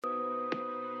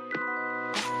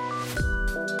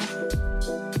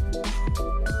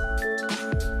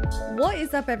What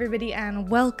is up, everybody, and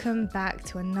welcome back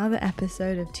to another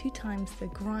episode of 2 Times the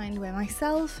Grind, where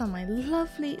myself and my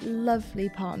lovely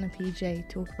partner PJ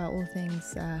talk about all things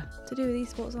to do with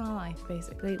esports in our life,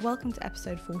 basically. Welcome to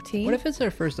episode 14. What if it's our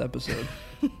first episode?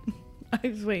 I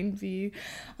was waiting for you.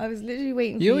 I was literally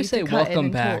waiting for you. You always say to cut in welcome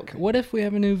and back. talk. What if we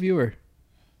have a new viewer?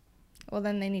 Well,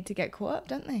 then they need to get caught up,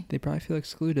 don't they? They probably feel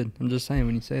excluded. I'm just saying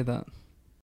when you say that.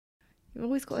 You've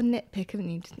always got a nitpick, haven't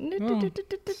you?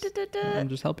 I'm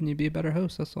just helping you be a better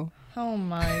host, that's all. Oh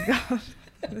my god.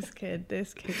 This kid.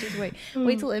 Just wait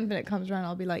till Infinite comes around.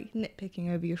 I'll be like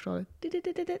nitpicking over your shoulder.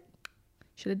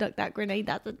 Should have ducked that grenade.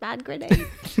 That's a bad grenade.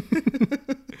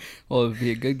 Well, it would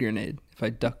be a good grenade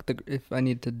if I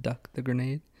need to duck the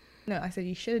grenade. No, I said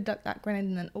you should have ducked that grenade,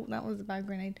 and then that was a bad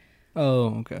grenade.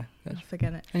 Oh, okay. I'll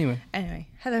forget it. Anyway,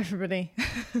 hello everybody.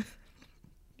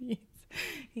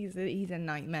 He's a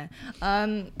nightmare.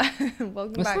 Welcome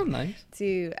that's back not nice.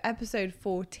 to episode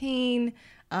 14.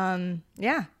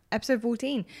 Episode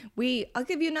 14. I'll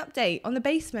give you an update on the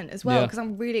basement as well, because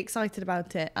I'm really excited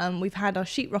about it. We've had our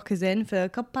sheetrockers in for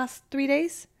past 3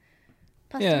 days.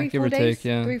 Give or take,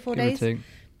 3-4 days.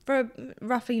 For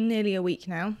roughly nearly a week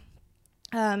now.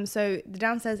 So the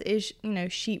downstairs is,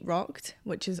 sheetrocked,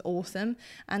 which is awesome,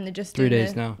 and they're just 3 doing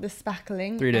days now. The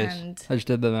spackling. 3 days. And I just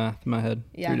did the math in my head.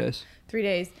 Yeah. 3 days. 3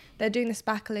 days. They're doing the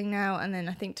spackling now, and then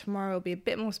I think tomorrow will be a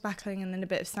bit more spackling and then a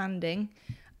bit of sanding,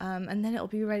 and then it'll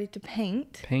be ready to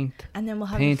paint. And then we'll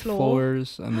have paint the floor.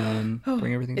 Floors, and then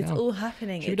bring everything down. It's all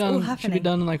happening. Should be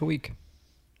done in like a week.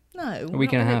 No, a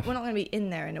week and a half. We're not going to be in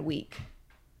there in a week.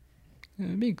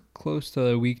 It'd be close to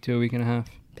a week to a week and a half.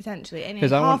 Potentially. And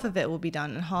half of it will be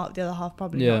done, and the other half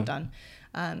probably not done.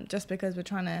 Just because we're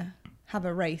trying to have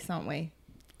a race, aren't we?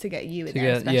 To get you in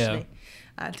there, especially.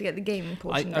 To get the gaming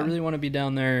portion done. I really want to be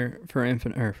down there for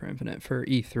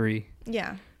E3.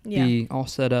 Yeah. Be all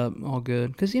set up, all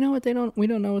good. Because you know what? We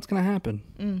don't know what's going to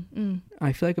happen.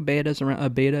 I feel like a beta is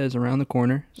around the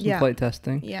corner. Some flight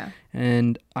testing. Yeah.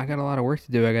 And I got a lot of work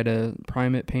to do. I got to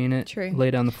prime it, paint it, lay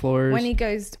down the floors. When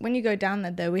you go down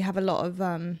there, though, we have a lot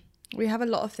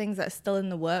of things that are still in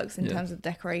the works in terms of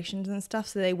decorations and stuff,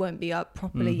 so they won't be up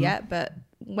properly yet. But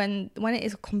when it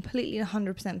is completely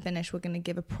 100% finished, we're going to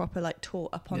give a proper tour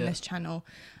up on this channel,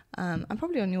 and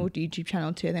probably on your YouTube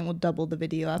channel too. I think we'll double the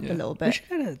video up a little bit. We should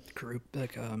get a group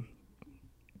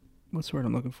what's the word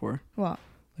I'm looking for? What?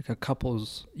 Like a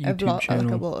couple's YouTube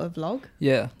channel. A vlog?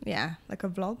 Yeah. Yeah, like a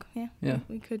vlog. Yeah.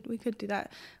 We could do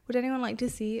that. Would anyone like to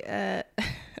see a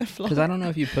vlog? Because I don't know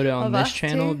if you put it on this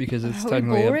channel because it's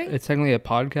technically a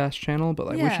podcast channel,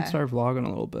 but we should start vlogging a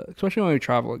little bit, especially when we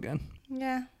travel again.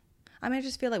 Yeah. I mean, I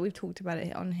just feel like we've talked about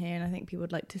it on here, and I think people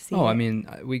would like to see it. I mean,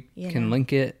 we can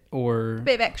link it or... A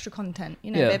bit of extra content,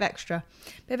 a bit of extra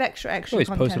always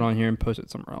content. Post it on here and post it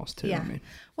somewhere else too. Yeah. I mean.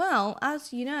 Well,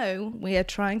 as you know, we are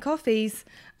trying coffees.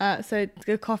 So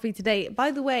good coffee today. By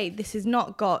the way, this has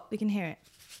not got... We can hear it.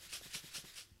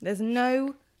 There's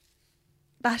no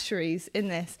batteries in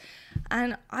this.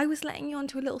 And I was letting you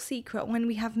onto a little secret. When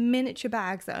we have miniature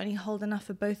bags that only hold enough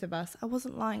for both of us, I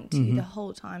wasn't lying to you the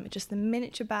whole time. It's just the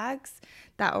miniature bags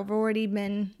that have already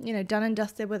been, done and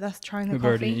dusted with us trying the coffee. We've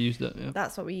already used it, yeah.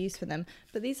 That's what we use for them.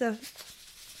 But these are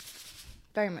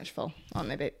very much full, aren't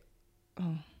they, babe?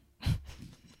 Oh.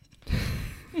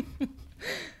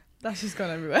 That's just gone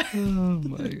everywhere. Oh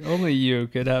my! Only you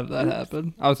could have that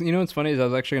happen. What's funny is I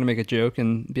was actually gonna make a joke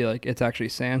and be like, "It's actually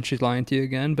sand. She's lying to you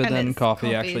again." But then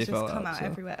coffee actually fell out. Come out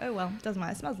everywhere. Oh well, doesn't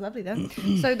matter. It smells lovely though.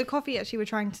 So the coffee actually we're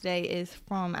trying today is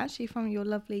from your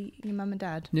mum and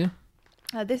dad. Yeah.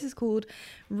 This is called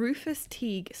Rufus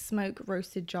Teague Smoke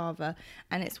Roasted Java,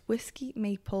 and it's whiskey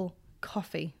maple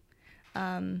coffee.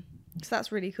 So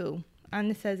that's really cool. And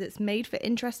it says it's made for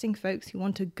interesting folks who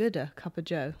want a gooder cup of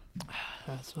joe.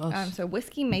 That's us. So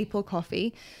whiskey maple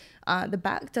coffee. The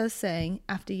back does say,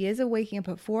 after years of waking up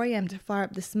at 4 a.m. to fire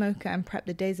up the smoker and prep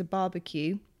the days of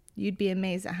barbecue, you'd be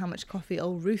amazed at how much coffee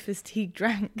old Rufus Teague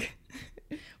drank.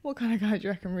 What kind of guy do you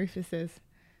reckon Rufus is?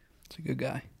 It's a good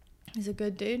guy. He's a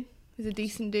good dude. He's a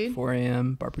decent dude. 4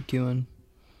 a.m. barbecuing.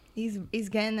 He's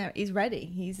getting there. He's ready.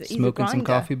 He's smoking some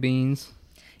coffee beans.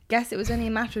 Guess it was only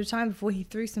a matter of time before he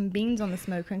threw some beans on the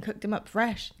smoker and cooked them up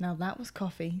fresh. Now that was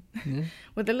coffee. Yeah.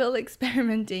 With a little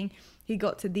experimenting, he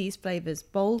got to these flavors: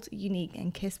 bold, unique,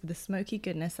 and kissed with a smoky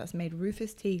goodness that's made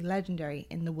Rufus Teague legendary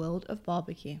in the world of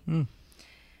barbecue.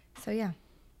 So yeah.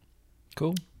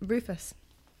 Cool. Rufus,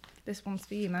 this one's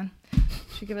for you, man.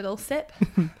 Should we give it a little sip?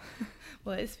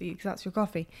 Well, it is for you because that's your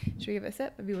coffee. Should we give it a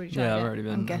sip? Have you already tried it? Yeah, I've already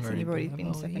been. I'm guessing you've already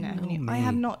been sipping it, haven't you? I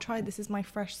have not tried. This is my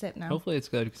fresh sip now. Hopefully it's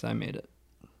good because I made it.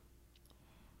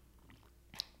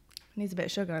 Needs a bit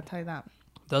of sugar, I'll tell you that.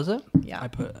 Does it? Yeah. I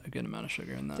put a good amount of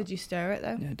sugar in that. Did you stir it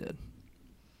though? Yeah, I did.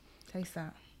 Taste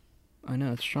that. I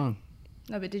know, it's strong.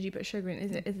 No, but did you put sugar in?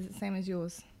 Is it the same as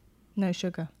yours? No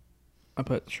sugar. I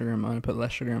put sugar in mine. I put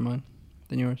less sugar in mine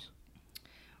than yours.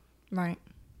 Right.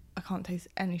 I can't taste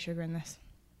any sugar in this.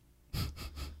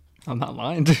 I'm not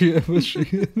lying to you.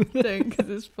 Don't, because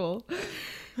it's full.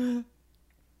 I'm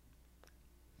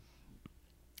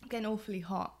getting awfully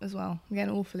hot as well. I'm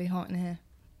getting awfully hot in here.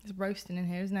 It's roasting in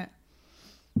here, isn't it?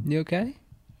 You okay?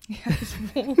 Yeah, it's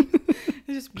warm.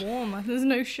 It's just warm. There's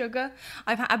no sugar.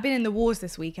 I've been in the wars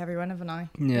this week, everyone, haven't I?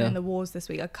 Yeah. Been in the wars this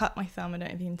week. I cut my thumb. I don't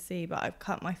know if you can see, but I've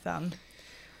cut my thumb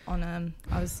on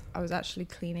I was actually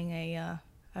cleaning a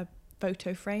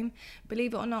photo frame.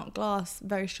 Believe it or not, glass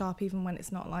very sharp even when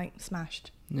it's not like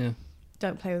smashed. Yeah.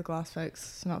 Don't play with glass, folks.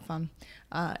 It's not fun.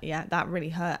 Yeah, that really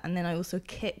hurt. And then I also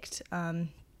kicked.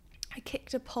 I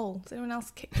kicked a pole. Has anyone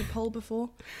else kicked a pole before?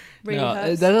 Really no,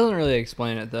 hurts. that doesn't really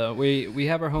explain it though. We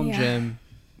have our home gym.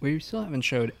 We still haven't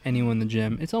showed anyone the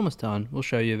gym. It's almost done. We'll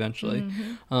show you eventually.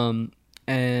 Mm-hmm.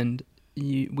 And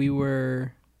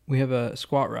we have a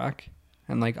squat rack,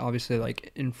 and like obviously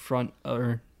like in front,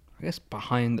 or I guess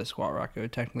behind the squat rack it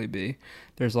would technically be,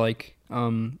 there's like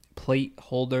plate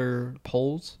holder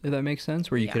poles, if that makes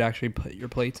sense, where you could actually put your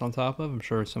plates on top of. I'm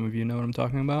sure some of you know what I'm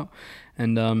talking about.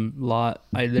 And I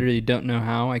literally don't know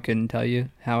how. I couldn't tell you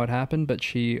how it happened, but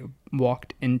she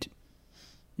walked into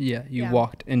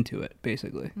walked into it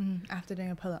basically. After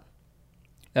doing a pull-up.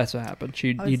 That's what happened.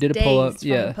 You did a pull-up.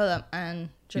 Yeah. A pull-up and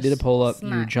just you did a pull-up,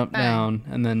 you jumped bang. down,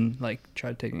 and then like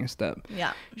tried taking a step.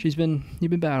 Yeah. You've been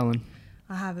battling.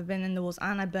 I have. I've been in the walls,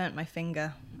 and I burnt my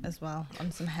finger as well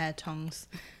on some hair tongs.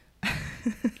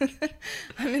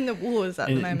 I'm in the wars at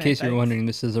the moment. In case you're folks. wondering,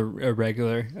 this is a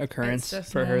regular occurrence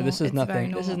for her. This is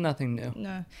nothing. This is nothing new.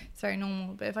 No, it's very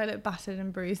normal. But if I look battered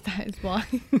and bruised, that is why.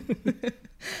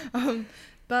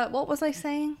 But what was I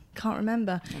saying? Can't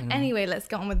remember. Anyway, let's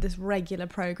get on with this regular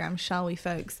program, shall we,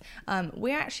 folks?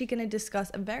 We're actually going to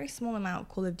discuss a very small amount of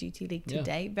Call of Duty League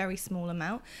today, very small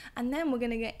amount. And then we're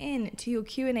going to get into your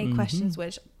Q&A questions,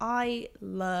 which I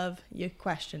love your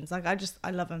questions. Like, I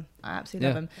love them. I absolutely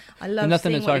love them. I love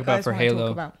nothing seeing to what talk you guys about for want to Halo,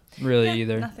 talk about. really,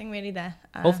 either. Nothing really there.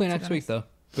 Hopefully next week, though.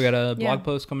 We got a blog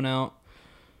post coming out.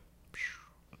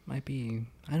 Might be,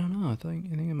 I don't know. I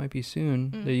think it might be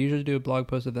soon. They usually do a blog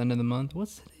post at the end of the month.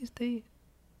 What's today's date?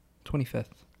 25th.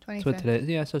 That's what today is.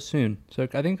 Yeah, so soon. So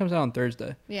I think it comes out on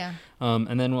Thursday. Yeah.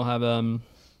 And then we'll have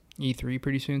E3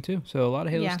 pretty soon too. So a lot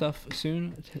of Halo stuff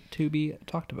soon to be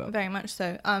talked about. Very much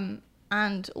so.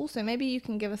 And also maybe you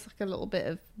can give us like a little bit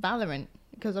of Valorant,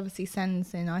 because obviously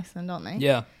Sen's in Iceland, aren't they?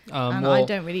 Yeah. And I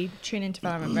don't really tune into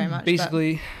Valorant very much.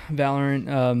 Basically,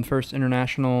 Valorant, first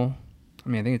international. I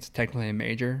mean, I think it's technically a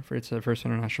major it's the first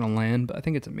international LAN, but I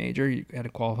think it's a major. You had to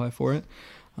qualify for it.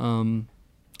 Don't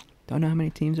know how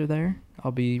many teams are there.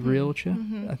 I'll be real with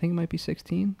you. I think it might be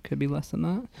 16. Could be less than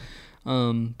that.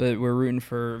 But we're rooting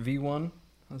for V1.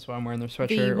 That's why I'm wearing their sweatshirt.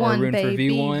 V1, or we're rooting baby,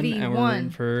 for V1, V1. and we're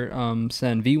rooting for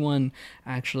Sen. V1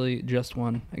 actually just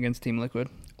won against Team Liquid.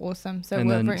 Awesome. So and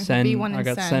we're then rooting Sen, for V1 and I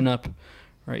got Sen. Sen up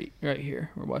right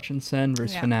here. We're watching Sen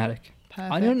versus Fnatic.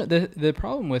 Perfect. I don't know. The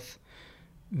problem with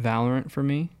Valorant for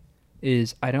me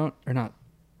is I don't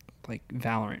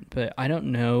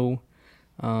know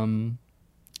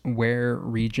where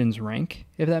regions rank,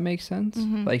 if that makes sense.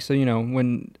 Like, so,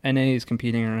 when NA is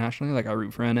competing internationally, like I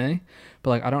root for NA,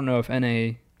 but like I don't know if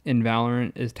NA in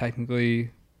Valorant is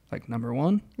technically like number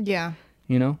one. Yeah.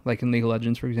 Like in League of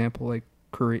Legends, for example, like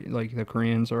the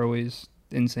Koreans are always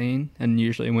insane and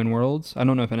usually win worlds. I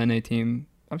don't know if an NA team,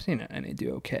 I've seen an NA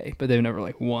do okay, but they've never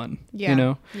like won.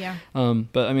 Yeah. Yeah.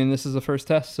 But I mean, this is the first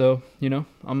test, so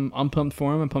I'm pumped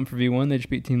for them. I'm pumped for V1. They just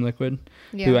beat Team Liquid,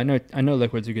 who I know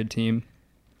Liquid's a good team.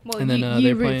 Well, and then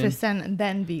you root for Sen and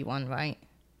then V1, right?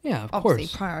 Yeah, of obviously,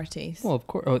 course. Priorities. Well, of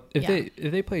course.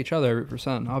 If they play each other, I root for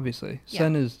Sen. Obviously,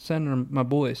 Sen are my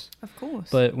boys. Of course.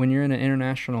 But when you're in an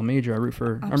international major, I'm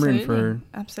rooting for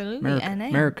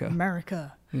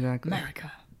America. Exactly.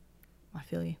 America. I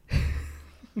feel you.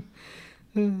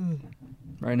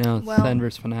 Right now, it's Sen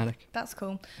versus Fnatic. That's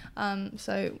cool.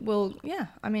 So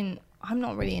I mean, I'm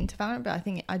not really into Valorant, but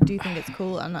I do think it's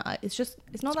cool, and it's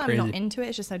not that crazy. I'm not into it.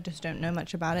 It's just I just don't know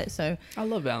much about it. So I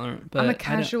love Valorant, but I'm a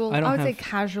casual. I would say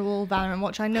casual Valorant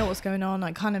watch. I know what's going on.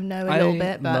 I kind of know a little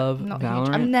bit, but love not Valorant.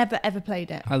 huge. I've never ever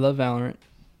played it. I love Valorant.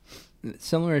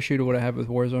 Similar issue to what I have with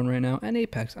Warzone right now and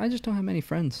Apex. I just don't have many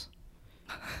friends.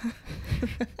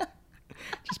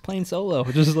 just playing solo.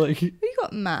 Just like We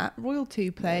got Matt. Royal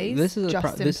 2 plays. this is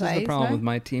Justin this is the plays, problem no? with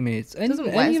my teammates and Doesn't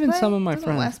even, Wes and even play? some of my Doesn't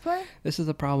friends. Wes play? This is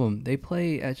the problem. They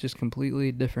play at just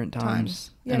completely different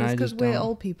times, Yeah, and it's I because just we're don't.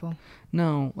 old people.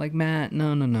 No, like Matt.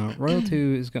 No. Royal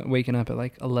 2 is waking up at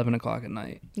like 11 o'clock at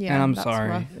night. Yeah, and I'm that's sorry.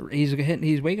 rough.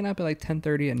 He's waking up at like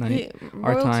 10:30 at night.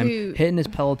 Our Royal time, 2 hitting his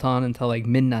Peloton until like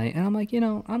midnight, and I'm like,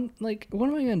 I'm like, what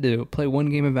am I gonna do? Play one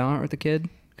game of Valorant with the kid?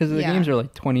 Because the Yeah. games are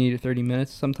like 20 to 30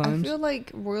 minutes I sometimes. feel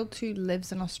like Royal 2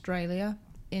 lives in Australia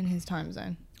in his time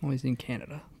zone. Oh, he's in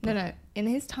Canada. No, in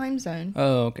his time zone,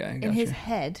 Oh, okay. in his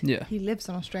head, Yeah. he lives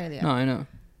in Australia. No, I know.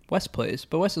 Wes plays,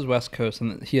 but Wes is West Coast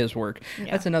and he has work.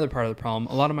 Yeah. That's another part of the problem.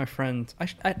 A lot of my friends,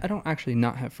 I don't actually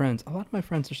not have friends. A lot of my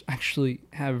friends just actually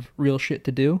have real shit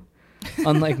to do.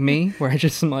 Unlike me, where I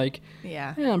just am like,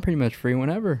 Yeah. yeah, I'm pretty much free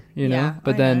whenever, you know? Yeah,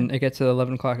 But I then know. it gets to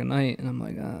 11 o'clock at night and I'm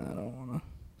like, I don't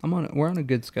want to. We're on a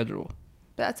good schedule.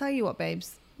 But I tell you what,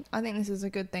 babes, I think this is a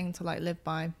good thing to like live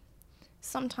by.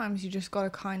 Sometimes you just got to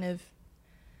kind of,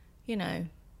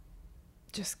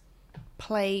 just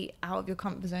play out of your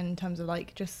comfort zone in terms of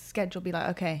like just schedule. Be like,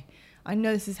 okay, I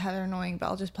know this is hella annoying, but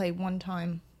I'll just play one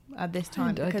time at this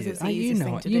time because it's the easiest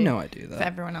thing to do. You know I do that. For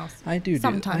everyone else. I do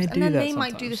Sometimes. I and then that they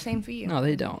might do the sometimes. same for you. No,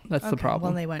 they don't. That's the Okay,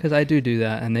 problem. well, they won't. Because I do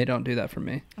that, and they don't do that for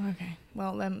me. Okay.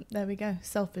 Well, there we go.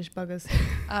 Selfish buggers.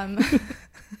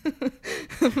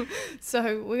 So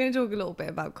we're going to talk a little bit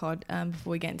about COD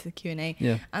before we get into the Q&A.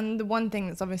 Yeah. And the one thing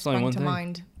that's obviously only sprung one to thing.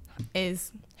 mind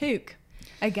is Hook.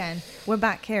 Again, we're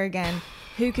back here again.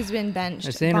 Hook has been benched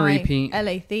This ain't a by repeat.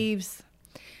 LA Thieves.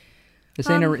 This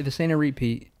ain't a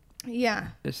repeat. Yeah.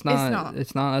 It's not.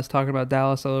 It's not us talking about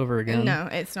Dallas all over again. No,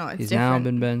 it's not. It's He's different. now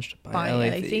been benched by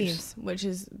LA Thieves. Thieves, which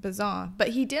is bizarre. But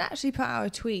he did actually put out a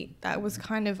tweet that was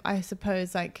kind of, I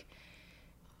suppose, like,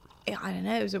 I don't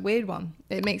know, it was a weird one.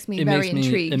 It makes me very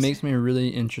intrigued. It makes me really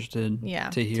interested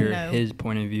to hear know his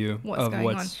point of view what's of going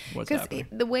what's Because happening.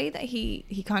 the way that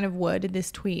he kind of worded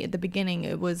this tweet at the beginning,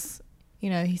 it was,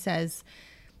 he says,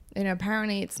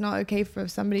 apparently it's not okay for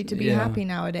somebody to be happy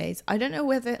nowadays. I don't know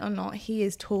whether or not he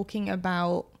is talking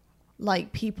about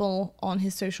like people on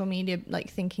his social media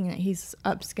like thinking that he's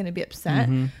going to be upset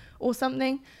or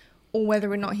something, or whether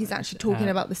or not he's actually talking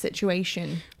about the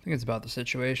situation. I think it's about the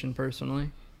situation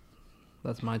personally.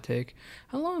 That's my take.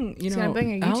 How long, He's gonna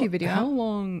bring a YouTube video How out.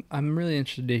 long? I'm really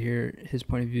interested to hear his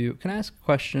point of view. Can I ask a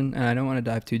question? And I don't want to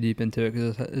dive too deep into it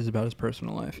because it's about his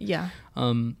personal life. Yeah.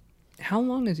 How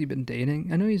long has he been dating?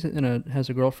 I know has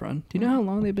a girlfriend. Do you know how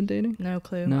long they've been dating? No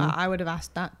clue. No? I would have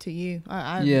asked that to you.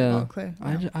 I have Yeah. no clue.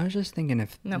 No. I was just thinking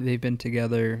if No. they've been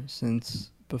together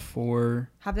since before.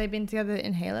 Have they been together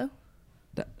in Halo?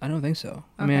 I don't think so.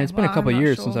 I mean, Okay, it's been a well, couple I'm not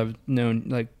years sure. since I've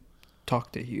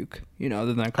talked to Hugh.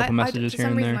 Other than a couple messages for here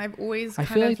some and reason, there. I've always I kind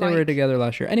feel of like they were together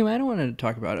last year. Anyway, I don't want to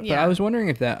talk about it, but Yeah. I was wondering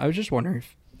if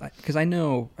because I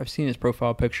know I've seen his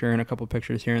profile picture and a couple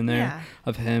pictures here and there Yeah.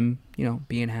 of him,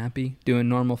 being happy, doing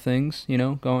normal things,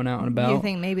 going out and about. You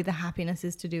think maybe the happiness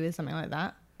is to do with something like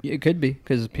that? Yeah, it could be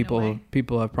because a people way.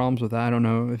 have problems with that. I don't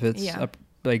know if it's Yeah.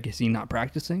 is he not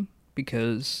practicing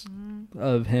because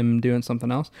of him doing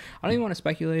something else? I don't even want to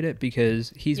speculate it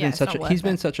because he's Yeah, been it's not worth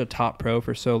been it. such a top pro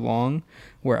for so long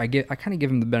where I kind of give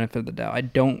him the benefit of the doubt.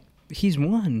 He's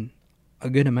won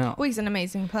a good amount. Well, he's an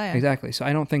amazing player. Exactly. So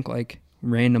I don't think like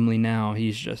randomly now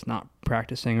he's just not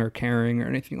practicing or caring or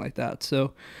anything like that.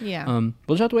 So Yeah. we'll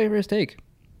just have to wait for his take.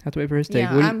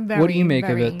 Yeah, I'm very, what do you make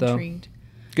of very it though? intrigued.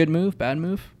 Good move, bad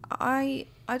move? I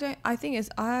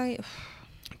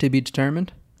To be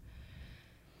determined?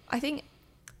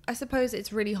 I suppose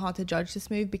it's really hard to judge this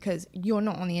move because you're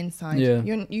not on the inside. Yeah.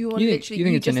 You are You think- literally you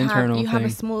think it's an internal you have a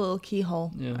thing. small little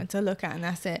keyhole to look at and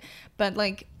that's it. But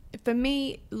like for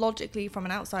me, logically from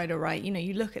an outsider, right,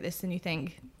 you look at this and you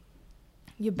think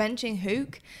you're benching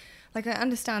Hook. Like I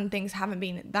understand things haven't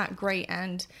been that great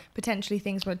and potentially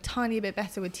things were a tiny bit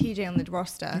better with TJ on the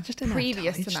roster He just didn't previous have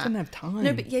to time. He just that. didn't have time.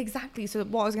 No, but yeah, exactly. So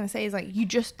what I was going to say is like you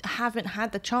just haven't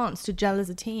had the chance to gel as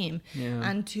a team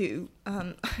and to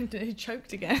I don't know,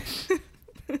 choked again.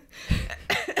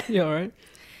 You all right?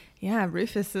 Yeah,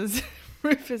 Rufus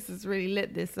has really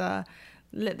lit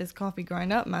this coffee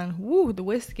grind up, man. Woo, the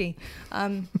whiskey.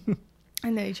 I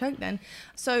nearly choked then.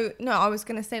 So no, I was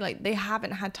gonna say like they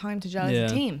haven't had time to gel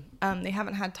as a team. They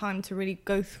haven't had time to really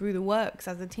go through the works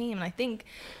as a team. And I think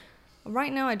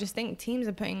right now I just think teams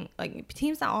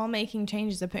that are making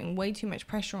changes are putting way too much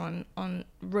pressure on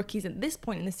rookies at this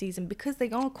point in the season because they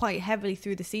are quite heavily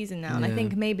through the season now. And I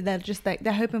think maybe they're just they're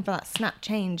hoping for that snap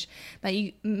change that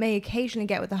you may occasionally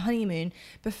get with the honeymoon,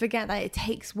 but forget that it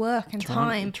takes work and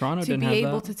Toronto time to didn't be have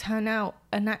able that. to turn out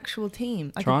an actual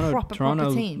team, like Toronto a proper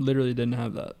team. literally didn't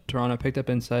have that. Toronto picked up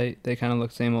Insight. They kind of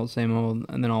looked same old,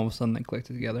 and then all of a sudden they clicked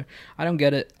it together. I don't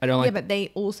get it. I don't like.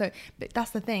 Yeah, but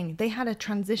that's the thing. They had a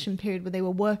transition period where they were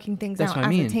working things That's out what I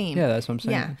as mean. a team. Yeah, that's what I'm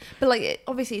saying. Yeah, but like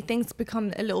obviously things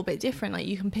become a little bit different. Like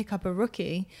you can pick up a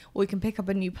rookie, or you can pick up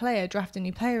a new player, draft a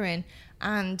new player in,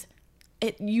 and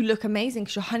you look amazing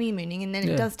because you're honeymooning, and then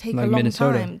it does take like a long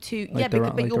Minnesota. time to Like but the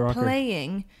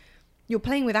Rocker. you're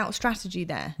playing without strategy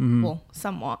there. Mhm. Well,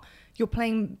 somewhat. You're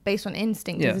playing based on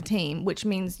instinct as a team, which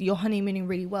means you're honeymooning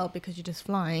really well because you're just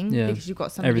flying. Yeah. Because you've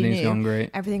got somebody Everything's new. going great.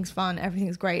 Everything's fun.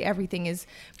 Everything's great. Everything is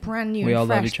brand new We all and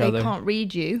love fresh. each They other. can't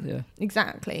read you. Yeah.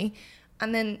 Exactly.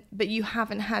 And then, but you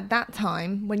haven't had that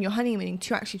time when you're honeymooning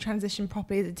to actually transition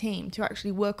properly as a team, to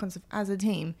actually work on stuff as a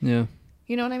team. Yeah.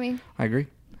 You know what I mean? I agree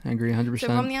 100%. So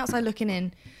from the outside looking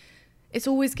in, it's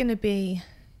always going to be,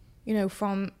 you know,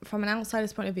 from an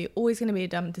outsider's point of view, always going to be a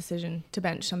dumb decision to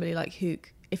bench somebody like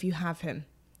Hook if you have him.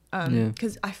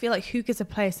 Because I feel like Hook is a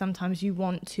player sometimes you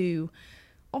want to,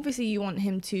 obviously you want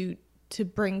him to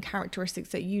bring characteristics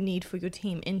that you need for your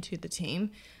team into the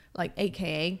team, like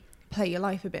AKA play your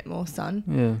life a bit more, son.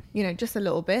 Yeah. You know, just a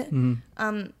little bit.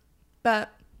 Mm-hmm.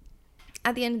 But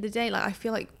at the end of the day, like I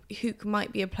feel like Hook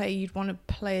might be a player you'd want to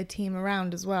play a team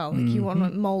around as well. Like you want to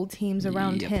mold teams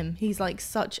around him. He's like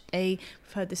such a,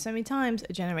 I've heard this so many times,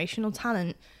 a generational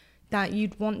talent that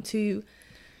you'd want to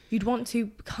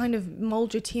kind of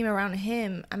mold your team around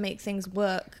him and make things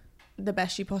work the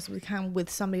best you possibly can with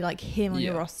somebody like him on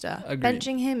your roster. Agreed.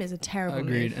 Benching him is a terrible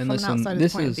move And from an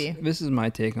outsider's point of view. This is my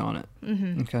take on it.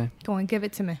 Mm-hmm. Okay. Go on, give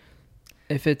it to me.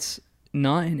 If it's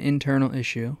not an internal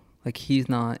issue, like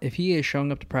if he is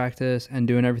showing up to practice and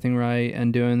doing everything right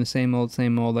and doing the same old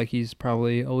like he's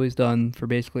probably always done for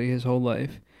basically his whole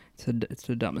life, it's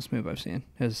the dumbest move I've seen.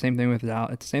 It's the same thing with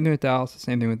Dallas. It's the same thing with Dallas. It's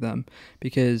the same thing with them.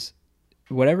 Because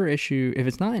whatever issue, if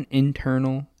it's not an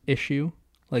internal issue,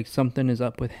 like something is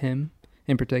up with him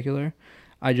in particular,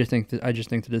 I just think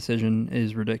the decision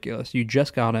is ridiculous. You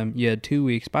just got him. You had 2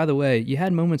 weeks. By the way, you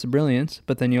had moments of brilliance,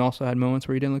 but then you also had moments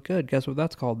where you didn't look good. Guess what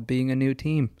that's called? Being a new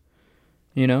team.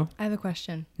 You know? I have a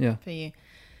question for you.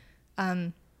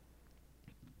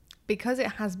 Because it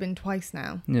has been twice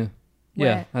now. Yeah.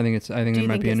 Yeah, I think it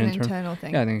might be an internal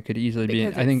thing. Yeah, I think it could easily be.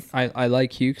 I think I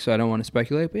like Hugh, so I don't want to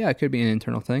speculate, but yeah, it could be an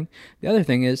internal thing. The other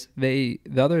thing is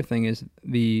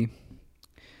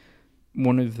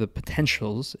one of the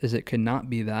potentials is it could not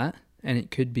be that, and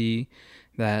it could be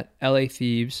that LA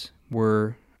Thieves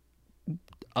were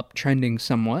uptrending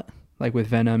somewhat, like with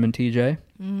Venom and TJ.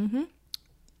 Mm-hmm.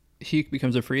 Hugh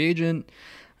becomes a free agent.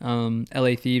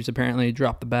 LA Thieves apparently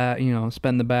drop the bag,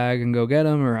 spend the bag and go get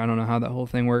him, or I don't know how that whole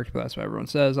thing worked, but that's what everyone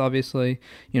says, obviously.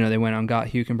 They went on, got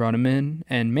Hugh and brought him in,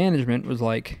 and management was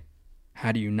like,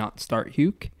 how do you not start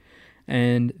Hugh?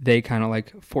 And they kind of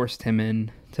like forced him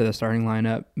in to the starting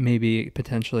lineup, maybe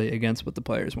potentially against what the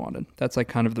players wanted. That's like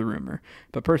kind of the rumor.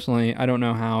 But personally, I don't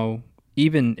know how,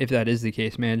 even if that is the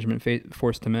case, management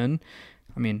forced him in.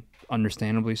 I mean,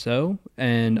 understandably so.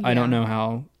 And I don't know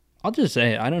how, I'll just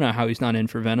say it, I don't know how he's not in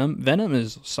for Venom. Venom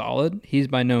is solid. He's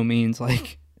by no means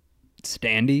like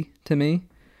standy to me.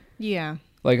 Yeah.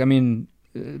 Like, I mean,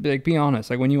 like, be honest.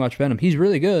 Like, when you watch Venom, he's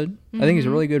really good. I think he's a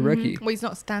really good rookie. Well, he's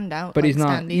not standout. But like he's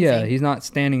not, Standy, is he? he's not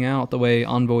standing out the way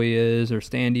Envoy is, or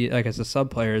Standy, like as a sub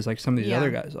player, as like some of these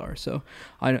other guys are. So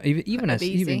I don't even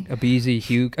Abizi,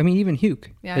 Hugh. I mean, even Hugh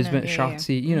has been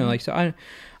Shotzi. Like, so I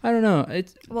don't know.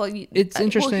 It's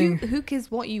interesting. Well, Hook is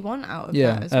what you want out of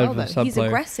that as well. Though he's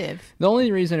aggressive. The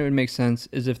only reason it would make sense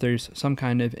is if there's some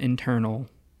kind of internal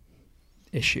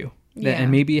issue.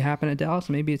 And maybe it happened at Dallas,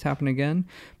 maybe it's happened again,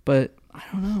 but I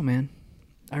don't know, man.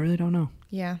 I really don't know.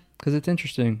 Yeah. Because it's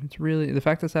interesting. It's really, the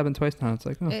fact that's happened twice now, it's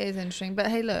like, oh. It is interesting. But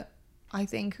hey, look, I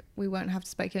think we won't have to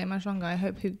speculate much longer. I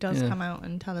hope Hook does come out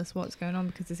and tell us what's going on,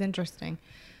 because it's interesting,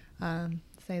 to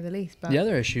say the least. But the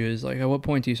other issue is, like, at what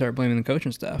point do you start blaming the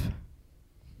coaching staff?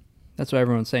 That's what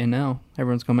everyone's saying now.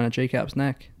 Everyone's coming at J-Cap's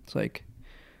neck. It's like,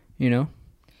 And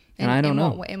I don't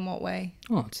know. In what way?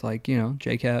 Well, it's like,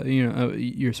 J-Cap,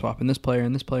 you're swapping this player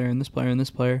and this player and this player and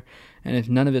this player. And if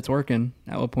none of it's working,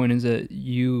 at what point is it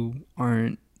you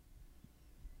aren't...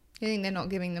 You think they're not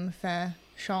giving them a fair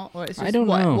shot? Or it's just I don't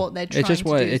know. What they're trying it's just to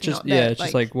what, do? It's just, it's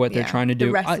just like what they're trying to do.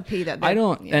 The recipe that I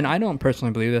don't, and I don't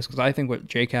personally believe this, because I think what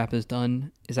J-Cap has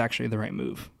done is actually the right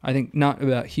move. I think not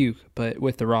about Hugh, but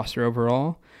with the roster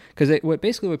overall. Because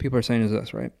basically what people are saying is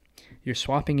this, right? You're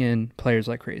swapping in players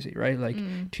like crazy, right? Like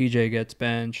TJ gets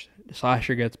benched,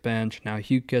 Slasher gets benched, now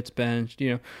Hugh gets benched,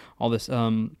 all this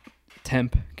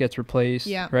Temp gets replaced,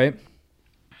 right?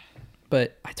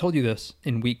 But I told you this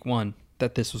in week 1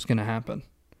 that this was going to happen.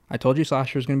 I told you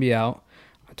Slasher was going to be out.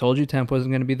 I told you Temp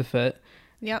wasn't going to be the fit.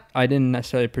 Yep. I didn't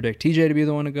necessarily predict TJ to be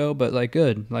the one to go, but like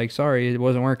good. Like sorry, it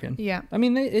wasn't working. Yeah. I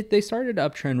mean, they started to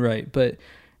uptrend right, but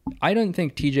I don't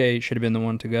think TJ should have been the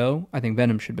one to go. I think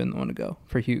Venom should have been the one to go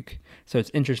for Hugh. So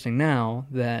it's interesting now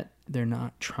that they're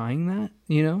not trying that,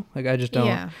 you know? Like I just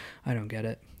don't I don't get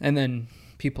it. And then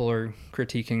people are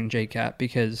critiquing JCat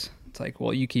because it's like,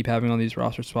 well, you keep having all these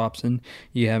roster swaps and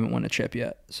you haven't won a chip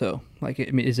yet. So, like,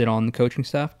 is it on the coaching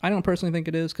staff? I don't personally think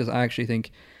it is because I actually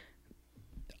think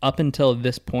up until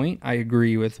this point, I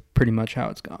agree with pretty much how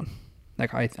it's gone.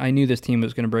 Like, I knew this team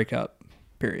was going to break up,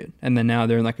 period. And then now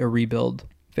they're in, like, a rebuild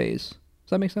phase.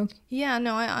 Does that make sense? Yeah,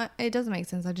 no, it does make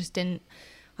sense. I just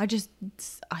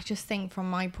think from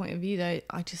my point of view, though,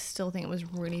 I just still think it was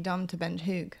really dumb to bench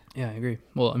Hook. Yeah, I agree.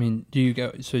 Well, I mean, do you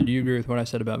agree with what I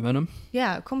said about Venom?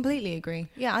 Yeah, completely agree.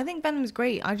 Yeah, I think Venom's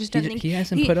great. I just don't think he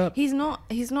hasn't put up. He's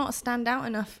not stand out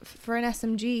enough for an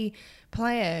SMG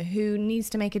player who needs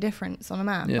to make a difference on a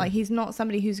map. Yeah. Like he's not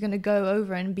somebody who's going to go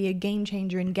over and be a game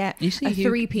changer and get a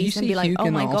 3-piece and be like,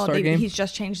 oh my god, he's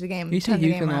just changed the game. You see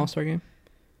Hugh in the All-Star game?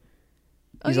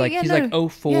 He's like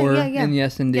 0-4 in the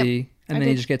S&D. And then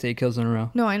he just gets 8 kills in a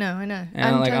row. No, I know.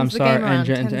 And like, I'm sorry,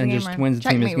 and just wins the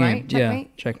team his game. Right? Yeah,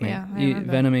 checkmate. Yeah,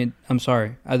 Venom, I'm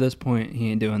sorry. At this point, he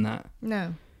ain't doing that.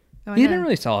 No, he's been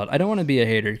really solid. I don't want to be a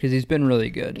hater because he's been really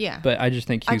good. Yeah. But I just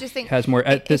think Hugh has more,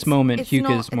 at this moment, Hugh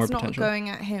is more potential. It's not going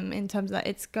at him in terms of that.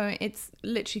 It's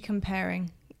literally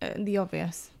comparing the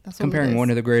obvious. That's comparing one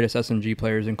of the greatest SMG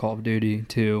players in Call of Duty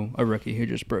to a rookie who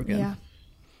just broke in. Yeah.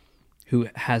 Who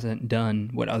hasn't done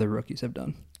what other rookies have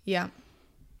done. Yeah.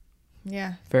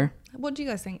 Yeah. Fair. What do you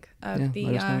guys think of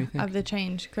the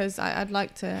change? Because I'd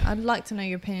like to know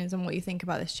your opinions on what you think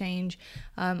about this change.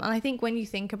 And I think when you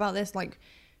think about this, like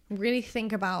really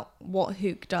think about what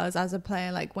Hook does as a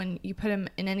player. Like when you put him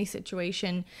in any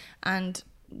situation, and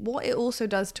what it also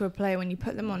does to a player when you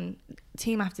put them on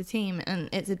team after team, and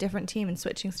it's a different team and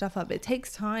switching stuff up. It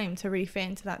takes time to really fit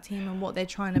into that team and what they're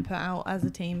trying to put out as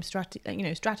a team,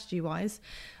 strategy wise,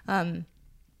 and.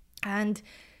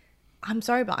 I'm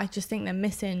sorry, but I just think they're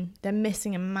missing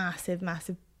a massive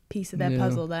piece of their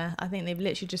puzzle there. I think they've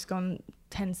literally just gone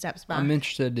 10 steps back. I'm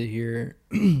interested to hear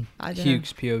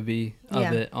Hugh's POV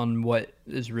of it on what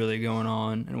is really going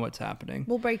on and what's happening.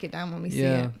 We'll break it down when we see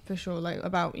it for sure, like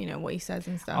about, what he says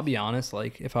and stuff. I'll be honest,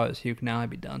 like if I was Hugh now,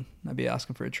 I'd be done. I'd be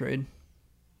asking for a trade.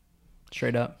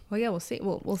 Straight up. Well, yeah, we'll see.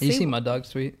 We'll see. You see Mud Dog's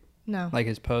tweet? No. Like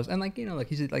his post, and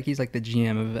he's like the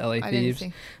GM of LA Thieves,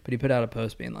 but he put out a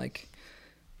post being like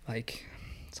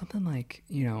something like,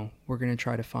 we're going to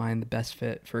try to find the best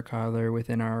fit for Kyler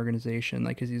within our organization,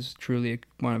 like, because he's truly a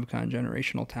one-of-a-kind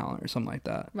generational talent or something like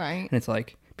that. Right. And it's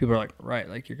like, people are like, right,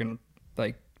 like, you're going to,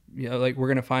 like, like, we're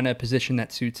going to find a position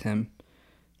that suits him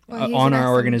on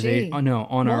our organization.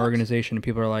 Our organization. And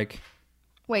people are like,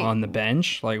 wait, on the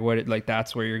bench? Like, what, like,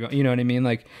 that's where you're going. You know what I mean?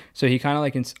 Like, so he kind of,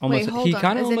 like, almost, he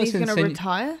kind of almost, he's going to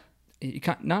retire? He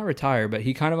not retire, but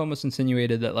he kind of almost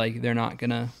insinuated that like they're not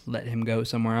gonna let him go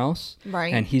somewhere else,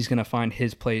 right? And he's gonna find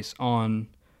his place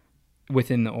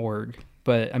within the org.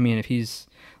 But I mean, if he's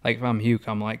like, if I'm Hugh,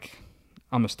 I'm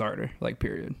a starter, like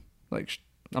period. Like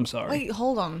I'm sorry. Wait,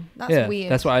 hold on, that's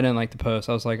weird. That's why I didn't like the post.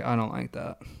 I was like, I don't like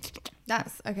that.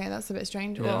 That's okay. That's a bit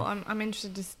strange. Yeah. Well, I'm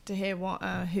interested to hear what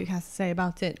Hook has to say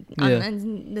about it.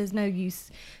 And there's no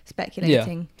use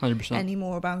speculating 100%. any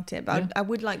more about it. But I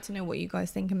would like to know what you guys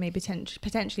think and maybe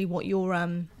potentially what your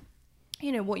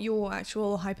what your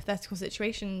actual hypothetical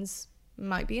situations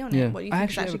might be on it. What you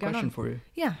think is actually going on. I actually have a question for you.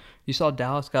 Yeah. You saw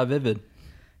Dallas got Vivid.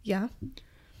 Yeah.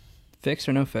 Fix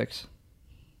or no fix?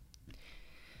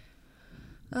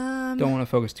 Don't want to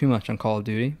focus too much on Call of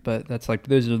Duty, but that's like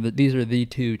these are the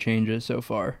two changes so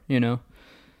far.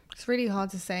 It's really hard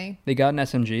to say. They got an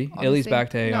SMG. Illy's back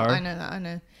to AR. No, I know that. I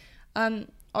know.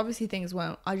 Obviously things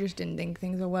weren't. I just didn't think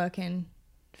things were working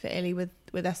for Illy with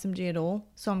SMG at all.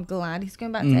 So I'm glad he's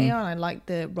going back to AR, and I like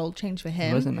the role change for him.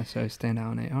 He wasn't necessarily stand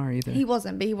out in AR either. He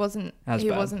wasn't, but he wasn't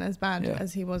as bad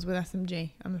as he was with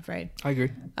SMG. I'm afraid. I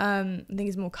agree. I think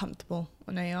he's more comfortable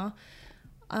on AR.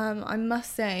 I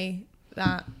must say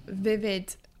that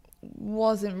Vivid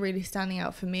wasn't really standing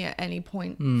out for me at any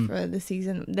point for the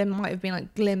season. There might have been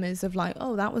like glimmers of like,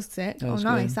 oh, that was sick. That was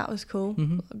nice. Good. That was cool.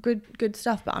 Mm-hmm. Good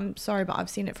stuff. But I'm sorry, but I've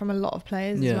seen it from a lot of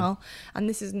players as well. And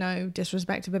this is no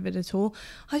disrespect to Vivid at all.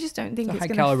 I just don't think it's going to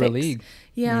fix. High caliber league.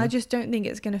 Yeah, I just don't think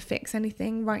it's going to fix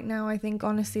anything right now. I think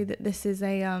honestly that this is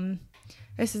a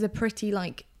pretty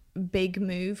like big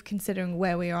move considering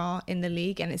where we are in the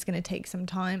league, and it's going to take some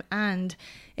time. And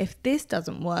if this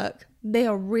doesn't work, they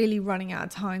are really running out of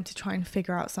time to try and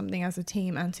figure out something as a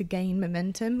team and to gain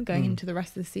momentum going into the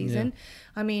rest of the season.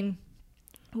 I mean,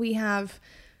 we have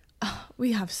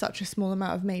we have such a small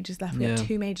amount of majors left. We Yeah. have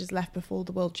 2 majors left before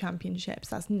the World Championships.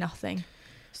 That's nothing.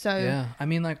 So Yeah, I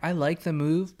mean, like, I like the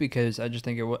move because I just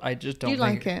think I just don't do you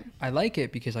think like it? I like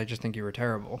it because I just think you were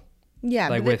terrible. Yeah,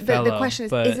 Like but with the Fellow, question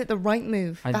but is it the right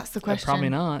move? That's the question. Probably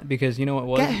not, because you know what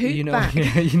was Get Hoot you know back.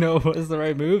 you know what was the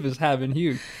right move is having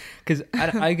Hugh, because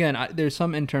there's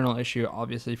some internal issue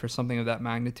obviously for something of that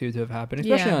magnitude to have happened,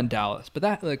 especially Yeah. on Dallas. But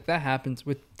that happens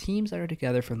with teams that are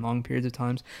together for long periods of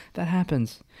times. That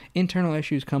happens. Internal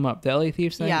issues come up. The LA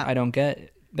Thieves thing, Yeah. I don't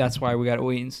get. That's why we got to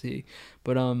wait and see.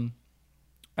 But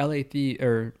LA Thieves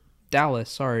or Dallas,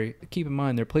 sorry, keep in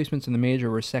mind their placements in the major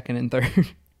were second and third.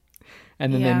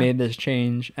 And then they Yeah. made this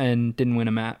change and didn't win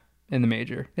a map in the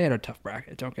major. They had a tough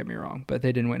bracket, don't get me wrong, but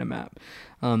they didn't win a map.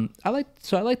 I like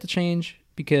the change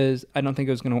because I don't think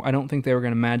they were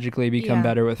gonna magically become Yeah.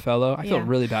 better with Fellow. I feel Yeah.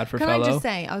 really bad for Can Fellow. I just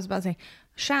say, I was about to say,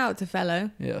 shout out to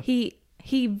Fellow. Yeah.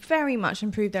 He very much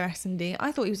improved their S&D.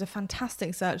 I thought he was a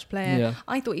fantastic search player. Yeah.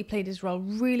 I thought he played his role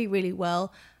really, really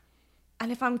well.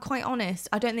 And if I'm quite honest,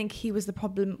 I don't think he was the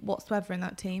problem whatsoever in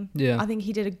that team. Yeah. I think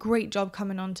he did a great job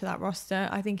coming onto that roster.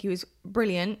 I think he was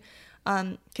brilliant,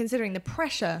 considering the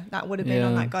pressure that would have been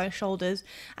on Yeah. that guy's shoulders,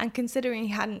 and considering he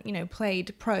hadn't,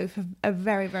 played pro for a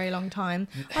very, very long time.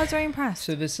 I was very impressed.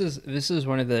 So this is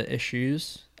one of the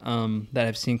issues that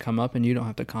I've seen come up, and you don't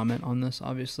have to comment on this,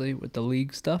 obviously, with the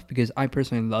league stuff, because I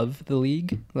personally love the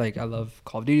league. Like, I love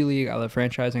Call of Duty League, I love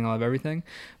franchising, I love everything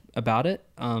about it,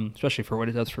 especially for what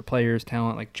it does for players,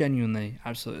 talent. Like, genuinely,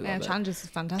 absolutely love it. Challengers is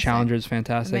fantastic. Challenger is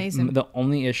fantastic. Amazing. The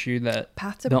only issue that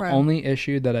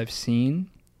I've seen,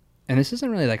 and this isn't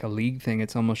really like a league thing,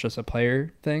 it's almost just a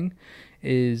player thing,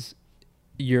 is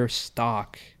your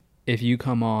stock. If you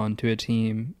come on to a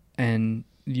team and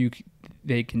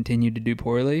they continue to do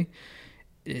poorly,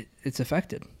 it's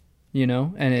affected.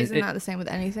 And Isn't that the same with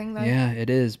anything though? Yeah, it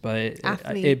is, but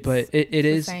Athletes, it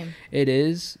is the same. it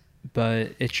is,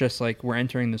 but it's just like we're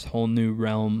entering this whole new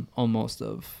realm almost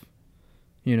of,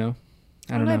 I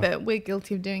don't know. But we're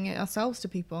guilty of doing it ourselves to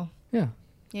people. Yeah.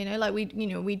 Like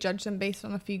we judge them based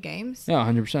on a few games. Yeah,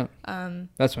 100%.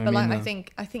 That's what I mean. But like, though.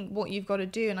 I think what you've got to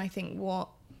do, and I think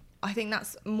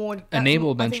that's more.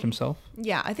 Enable benched himself.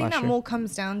 Yeah, I think last that year. more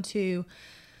comes down to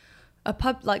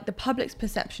the public's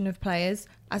perception of players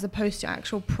as opposed to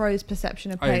actual pros'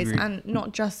 perception of I players, agree. and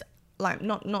not just like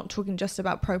not talking just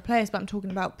about pro players, but I'm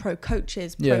talking about pro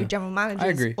coaches, pro Yeah, general I managers,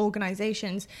 agree.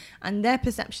 organizations, and their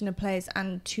perception of players,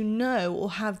 and to know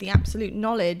or have the absolute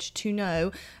knowledge to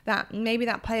know that maybe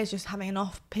that player is just having an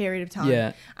off period of time,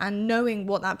 Yeah. and knowing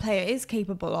what that player is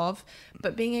capable of,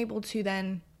 but being able to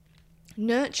then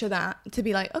nurture that to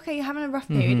be like, okay, you're having a rough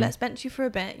period, let's bench you for a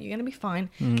bit, you're gonna be fine,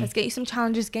 let's get you some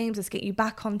challenges games, let's get you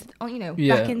back on back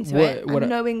into it, and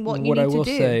knowing what you need to do. What I will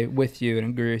say with you and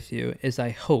agree with you is I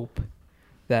hope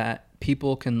that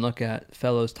people can look at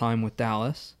Fellow's time with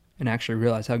Dallas and actually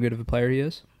realize how good of a player he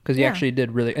is, because he Yeah. actually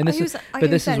did really. And Oh, this he is, was- like but you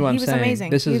this said, is what he I'm was saying. amazing.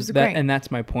 This He is was that, great. and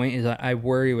that's my point. Is I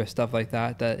worry with stuff like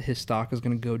that his stock is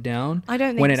going to go down. I don't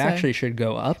think when it so. actually should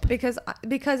go up. because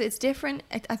it's different.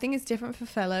 I think it's different for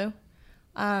Fellow,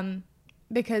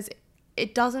 because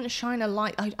it doesn't shine a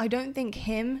light. I don't think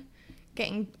him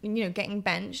getting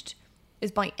benched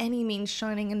is by any means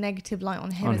shining a negative light on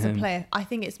him as a player. I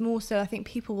think it's more so, I think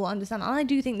people will understand, and I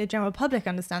do think the general public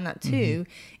understand that too,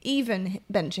 even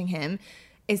benching him,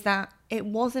 is that it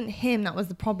wasn't him that was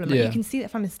the problem. Like, Yeah. you can see that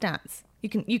from his stats. You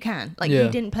can. Like, Yeah. he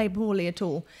didn't play poorly at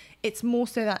all. It's more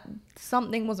so that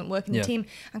something wasn't working in Yeah. the team.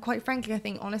 And quite frankly, I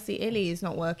think, honestly, Illy is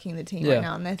not working in the team Yeah. right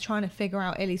now. And they're trying to figure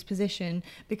out Illy's position.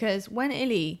 Because when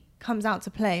Illy comes out to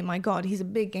play, my God, he's a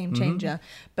big game changer.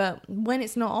 But when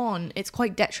it's not on, it's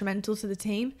quite detrimental to the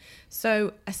team.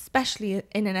 So especially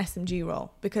in an SMG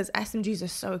role, because SMGs are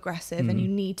so aggressive and you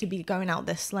need to be going out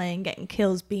there slaying, getting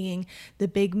kills, being the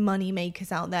big money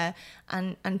makers out there,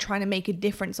 and trying to make a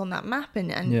difference on that map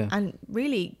and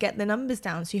really get the numbers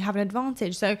down so you have an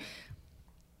advantage. So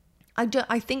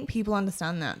I think people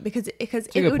understand that, because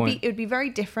it would be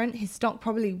very different. His stock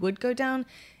probably would go down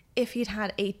if he'd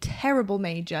had a terrible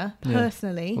major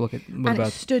personally,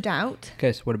 it stood out.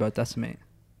 Okay, so what about Decimate?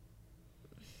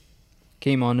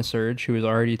 Came on to Surge, who was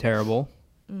already terrible,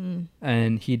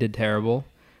 and he did terrible,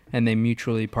 and they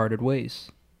mutually parted ways.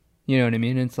 You know what I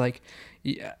mean? It's like,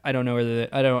 I don't know whether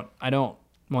I don't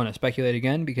want to speculate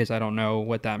again, because I don't know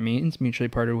what that means, mutually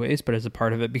parted ways, but as a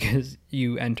part of it, because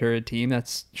you enter a team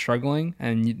that's struggling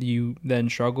and you then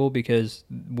struggle because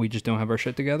we just don't have our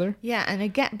shit together. Yeah, and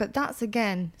again, but that's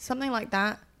again something like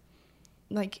that.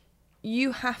 Like,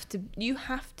 you have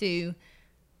to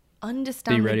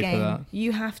understand Be ready the for game. that.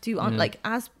 You have to like,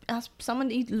 as someone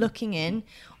looking in,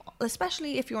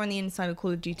 especially if you're on the inside of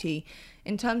Call of Duty,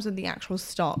 in terms of the actual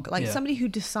stock, like Yeah. somebody who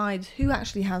decides who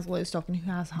actually has low stock and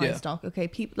who has high Yeah. stock. Okay,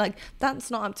 people like that's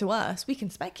not up to us. We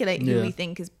can speculate who Yeah. we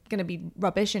think is going to be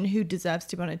rubbish and who deserves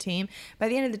to be on a team. By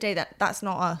the end of the day, that's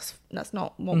not us. That's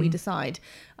not what we decide.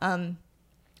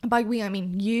 By we, I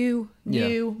mean you,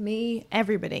 me,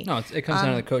 everybody. No, it comes down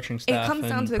to the coaching staff. It comes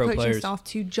down and to the pro coaching players. staff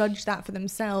to judge that for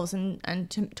themselves and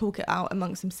to talk it out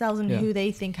amongst themselves and who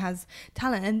they think has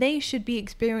talent. And they should be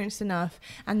experienced enough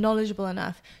and knowledgeable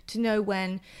enough to know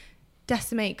when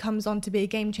Decimate comes on to be a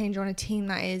game changer on a team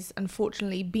that is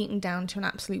unfortunately beaten down to an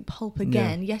absolute pulp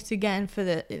again, yet again for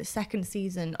the second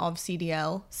season of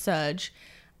CDL Surge.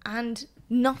 And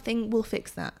nothing will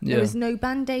fix that. Yeah. There is no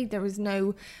Band-Aid. There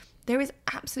is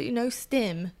absolutely no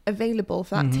stim available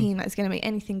for that team that's going to make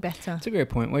anything better. It's a great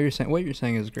point. What you're saying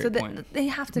is a great point. So they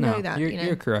have to know that.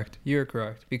 You're correct. You're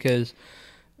correct, because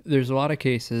there's a lot of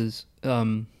cases.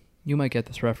 You might get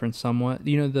this reference somewhat.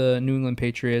 You know, the New England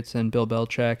Patriots and Bill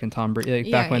Belichick and Tom Brady,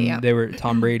 back when they were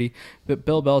Tom Brady. But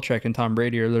Bill Belichick and Tom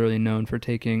Brady are literally known for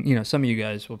taking, you know, some of you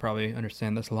guys will probably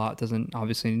understand this a lot. Doesn't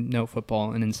obviously know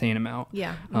football an insane amount.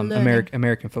 Yeah.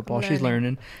 American football. She's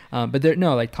learning. But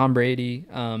like Tom Brady,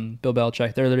 Bill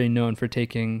Belichick, they're literally known for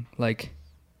taking, like,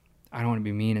 I don't want to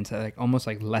be mean and say, like, almost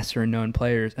like lesser known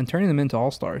players and turning them into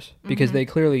all-stars because they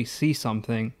clearly see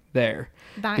something there.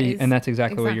 And that's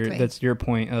exactly that's your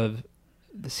point of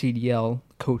the CDL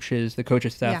coaches, the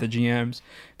coaches staff, the GMs.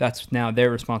 That's now their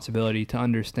responsibility to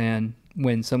understand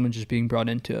when someone's just being brought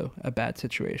into a bad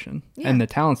situation. And the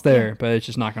talent's there, but it's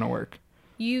just not going to work.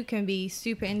 You can be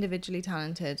super individually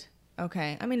talented.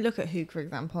 Okay. I mean, look at Hook, for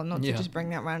example, not to just bring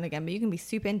that round again, but you can be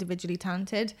super individually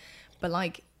talented, but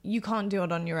like you can't do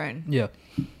it on your own. Yeah.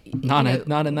 Not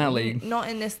in that league. Not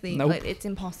in this league. Nope. Like, it's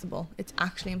impossible. It's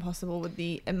actually impossible with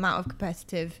the amount of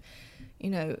competitive,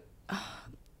 the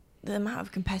amount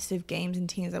of competitive games and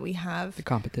teams that we have. The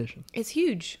competition. It's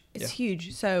huge. It's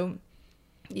huge. So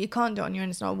you can't do it on your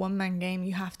own. It's not a one-man game.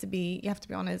 You have to be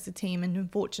on as a team. And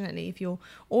unfortunately, if you're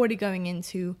already going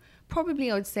into,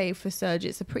 probably I would say for Surge,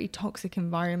 it's a pretty toxic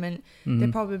environment.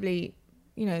 They're probably,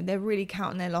 they're really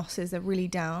counting their losses. They're really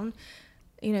down.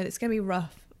 It's going to be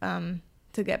rough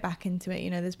to get back into it.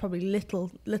 There's probably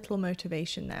little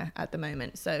motivation there at the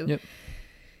moment. So,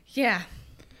 yeah,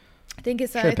 I think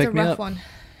it's a rough one.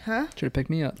 Huh? Should have picked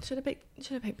me up. Should have picked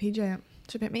PJ up.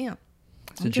 Should have picked me up.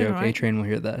 It's a joke. Right. A-Train will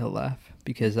hear that. He'll laugh.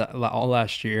 Because all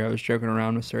last year I was joking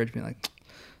around with Surge, being like,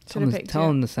 tell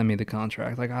him to send me the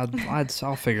contract. Like,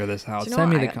 I'll figure this out.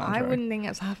 Send me the contract. I wouldn't think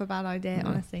that's half a bad idea,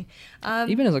 honestly.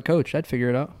 Even as a coach, I'd figure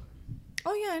it out.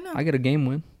 Oh, yeah, I know. I get a game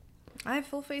win. I have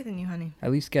full faith in you, honey. At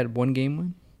least get one game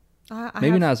win.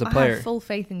 Maybe not as a player. I have full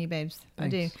faith in you, babes.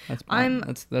 Thanks. I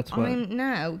do. That's what. I'm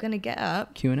now going to get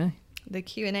up. Q&A. The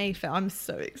Q&A. I'm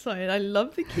so excited. I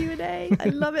love the Q&A. I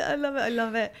love it. I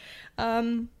love it.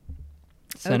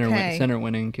 Center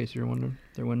winning, in case you're wondering.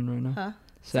 They're winning right now. Huh?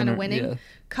 Center winning? Yeah.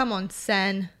 Come on,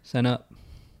 Sen. Sen up.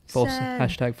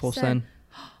 Hashtag full Sen.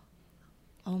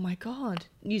 Oh my God.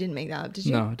 You didn't make that up, did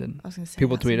you? No, I didn't. I was going to say,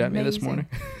 people tweeted at me this morning.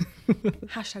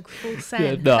 Hashtag full Sen.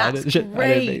 Yeah, no, that's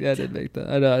great. I didn't make that.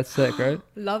 I know, it's sick, right?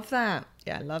 Love that.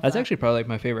 Yeah, I love that. That's actually probably like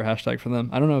my favorite hashtag for them.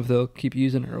 I don't know if they'll keep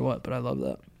using it or what, but I love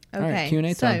that. Okay, all right, Q&A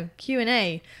time. So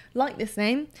Q&A, like this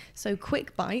name. So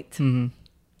Quick Bite,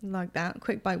 like that.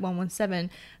 Quick Bite 117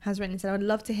 has written and said, I would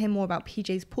love to hear more about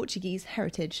PJ's Portuguese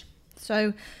heritage.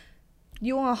 So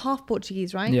you are half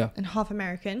Portuguese, right? Yeah. And half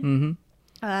American. Mm-hmm.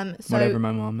 So whatever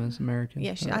my mom is, American.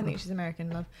 Yeah, I think she's American,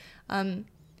 love.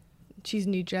 She's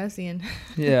New Jerseyan.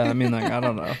 Yeah, I mean, like, I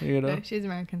don't know, No, she's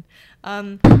American.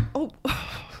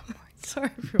 Sorry,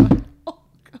 everyone. Oh,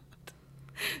 God.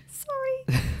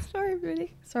 Sorry,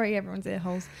 everybody. Sorry, everyone's ear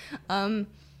holes.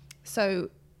 So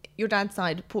your dad's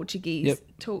side, Portuguese. Yep.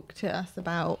 Talk to us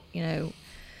about, your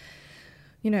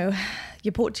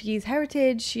Portuguese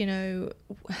heritage,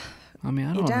 I mean,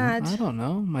 I don't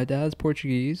know. My dad's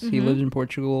Portuguese. He lived in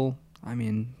Portugal. I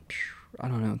mean, I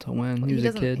don't know until when. He was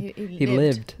a kid. He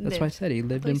lived. That's why I said he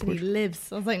lived in Portugal. He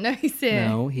lives. I was like, no, he's here.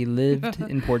 No, he lived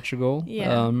in Portugal.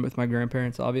 Yeah. With my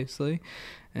grandparents, obviously,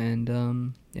 and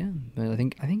But I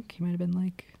think he might have been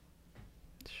like.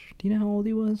 Do you know how old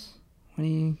he was when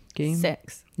he came?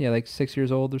 6. Yeah, like 6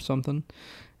 years old or something.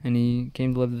 And he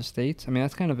came to live in the States. I mean,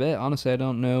 that's kind of it. Honestly, I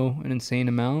don't know an insane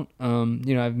amount.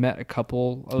 I've met a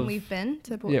couple of... We've been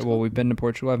to Portugal? Yeah, well, we've been to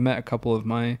Portugal. I've met a couple of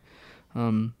my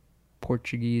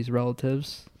Portuguese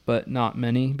relatives, but not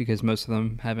many because most of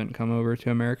them haven't come over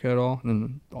to America at all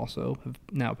and also have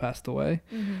now passed away.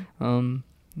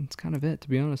 that's kind of it, to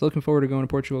be honest. Looking forward to going to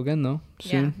Portugal again, though,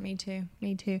 soon. Yeah,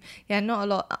 me too. Yeah, not a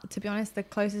lot. To be honest, the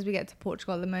closest we get to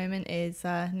Portugal at the moment is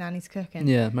Nanny's cooking.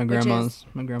 Yeah, my grandma's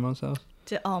house.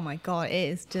 Oh my god, it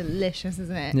is delicious,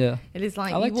 isn't it? Yeah. It is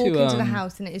like, I like you walk to, into the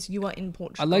house and you are in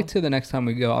Portugal. I'd like to, the next time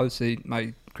we go, obviously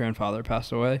my grandfather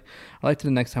passed away. I'd like to,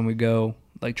 the next time we go,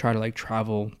 like try to like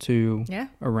travel to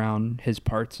around his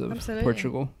parts of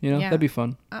Portugal. You know, that'd be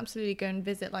fun. Absolutely, go and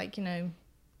visit, like, you know,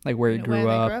 like where he grew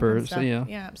up or so, yeah.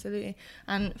 Yeah, absolutely.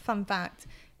 And fun fact,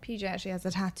 PJ actually has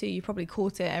a tattoo. You probably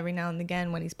caught it every now and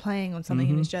again when he's playing on something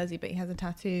in his jersey, but he has a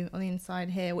tattoo on the inside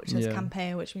here which says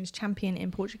Campeão, which means champion in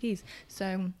Portuguese.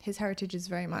 So his heritage is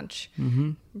very much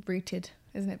rooted,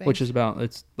 isn't it, babe? Which is about,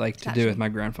 it's like to do with my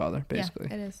grandfather, basically.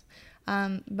 Yeah, it is.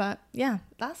 But yeah,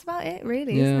 that's about it,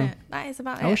 really, isn't it? That is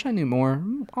about it. I wish I knew more.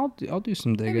 I'll do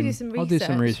some digging. Maybe do some research. I'll do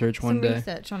some research one day.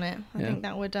 Research on it. I think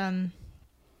that would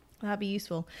that'd be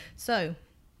useful. So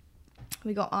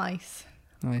we got Ice.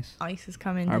 Nice. Ice is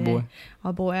coming. Our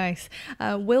boy Ice.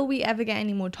 Will we ever get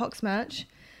any more Tox merch?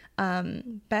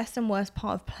 Best and worst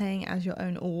part of playing as your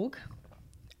own org.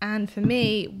 And for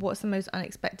me, what's the most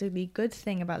unexpectedly good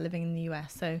thing about living in the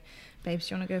US? So, babes,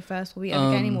 do you want to go first? Will we ever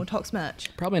get any more Tox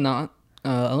merch? Probably not.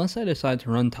 Unless I decide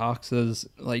to run Tox as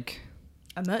like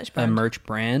a merch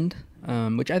brand,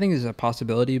 which I think is a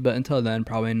possibility, but until then,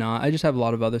 probably not. I just have a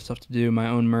lot of other stuff to do, my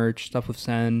own merch, stuff with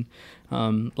Sen,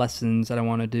 lessons that I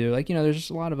want to do. Like, you know, there's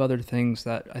just a lot of other things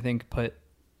that I think put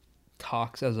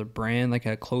Tox as a brand, like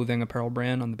a clothing apparel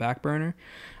brand, on the back burner.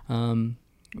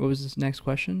 What was this next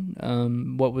question?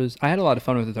 I had a lot of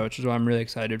fun with it, though, which is why I'm really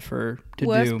excited to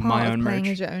do my own merch. Playing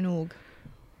as your own org.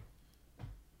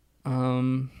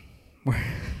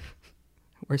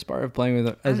 Worst part of playing with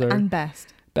it and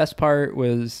best part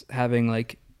was having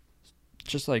like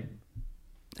just like,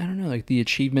 I don't know, like the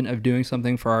achievement of doing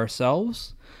something for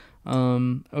ourselves,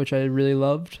 which I really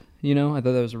loved. You know, I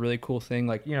thought that was a really cool thing.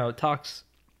 Like, you know, Tox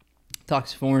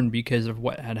formed because of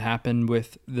what had happened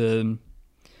with the,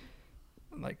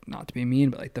 like, not to be mean,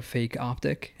 but like the fake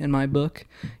optic in my book.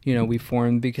 You know, we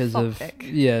formed because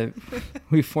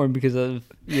we formed because of,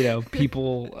 you know,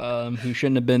 people who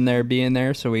shouldn't have been there being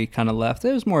there, so we kind of left.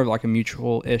 It was more of like a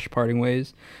mutual-ish parting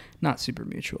ways, not super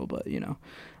mutual, but you know.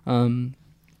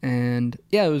 And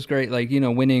yeah, it was great. Like, you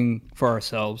know, winning for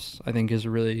ourselves, I think, is a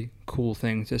really cool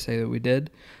thing to say that we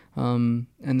did. And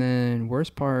then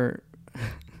worst part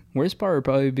would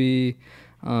probably be,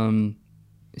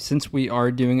 since we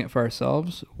are doing it for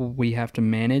ourselves, we have to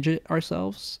manage it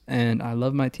ourselves. And I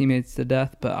love my teammates to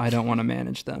death, but I don't want to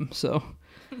manage them. So,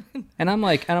 and I'm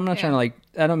not trying to, like,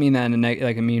 I don't mean that in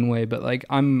a mean way, but like,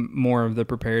 I'm more of the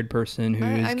prepared person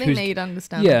I think that you'd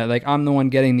understand. Yeah, like I'm the one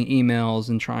getting the emails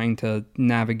and trying to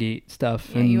navigate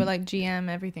stuff. Yeah, you were like GM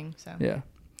everything. So yeah.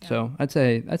 So I'd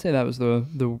say that was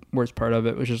the worst part of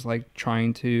it, was just like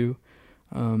trying to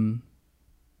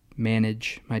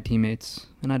manage my teammates,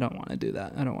 and I don't want to do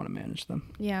that. I don't want to manage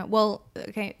them. Yeah, well,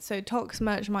 okay, so Tox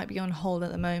merch might be on hold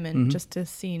at the moment, just to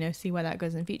see where that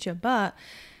goes in the future, but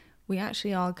we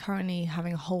actually are currently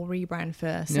having a whole rebrand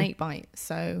for Snakebite,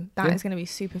 so that is going to be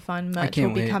super fun. Merch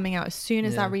will be coming out as soon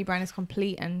as that rebrand is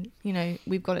complete, and you know,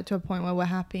 we've got it to a point where we're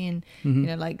happy, and you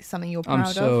know, like something you're proud of.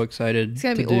 I'm so excited. It's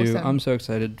going to be awesome. I'm so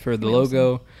excited for the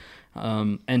logo. Awesome.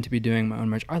 And to be doing my own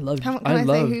merch. Can I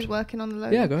say who's working on the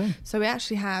logo? Yeah, go ahead. So we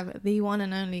actually have the one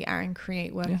and only Aaron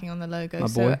Create working on the logo. My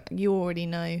boy. You already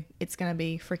know it's going to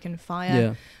be freaking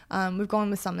fire. Yeah. We've gone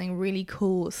with something really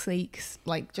cool, sleek,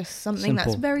 like just something simple,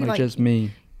 that's very like just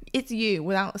me. It's you,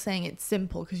 without saying it's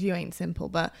simple, because you ain't simple,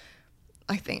 but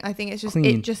I think it's just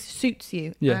clean. It just suits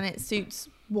you, and it suits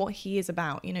what he is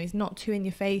about. You know, he's not too in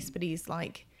your face, but he's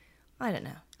like, I don't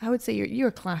know. I would say you're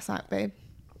a class act, babe.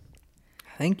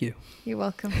 Thank you. You're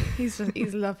welcome. He's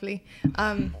lovely.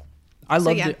 I love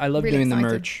really doing excited. The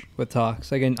merch with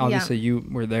Tox. Again, obviously you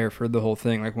were there for the whole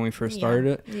thing, like when we first started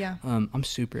it. Yeah. I'm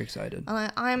super excited.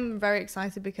 I'm very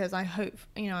excited because I hope,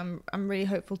 you know, I'm really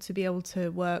hopeful to be able to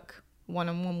work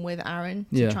one-on-one with Aaron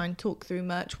to try and talk through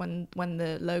merch when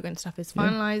the logo and stuff is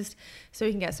finalized, so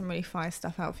we can get some really fire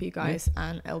stuff out for you guys,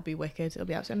 and it'll be wicked. It'll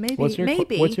be absolutely what's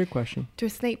your question? Do a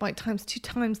Snakebite times 2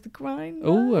 times the grind.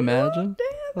 Oh, imagine.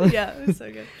 Yeah, it was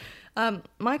so good.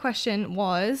 My question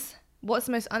was, what's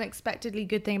the most unexpectedly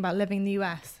good thing about living in the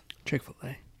US?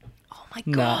 Chick-fil-A. Oh my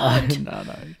god. No.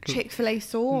 Chick-fil-A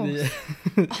sauce.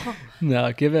 Yeah.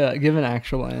 No, give an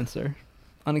actual answer.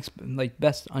 Like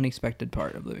best unexpected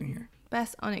part of living here.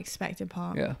 Best unexpected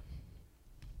part. Yeah.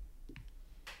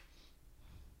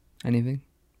 Anything?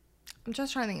 I'm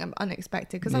just trying to think of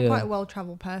unexpected, because I'm quite a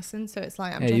well-traveled person, so it's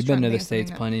like you've been to the States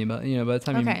plenty, but you know, by the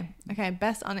time Okay,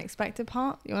 best unexpected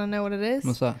part. You want to know what it is?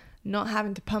 What's that? not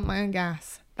having to pump my own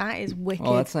gas. That is wicked.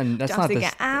 Well, that's don't not have to the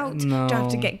get out. No. Don't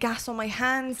have to get gas on my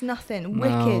hands. Nothing.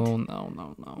 Wicked.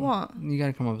 No. What? You got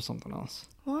to come up with something else.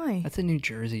 Why? That's a New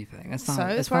Jersey thing. That's not. So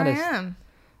that's that's where not I am.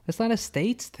 It's not a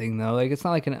states thing though. Like it's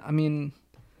not like an. I mean,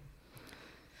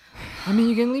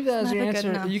 you can leave that as your Never good answer.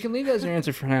 enough. You can leave that as your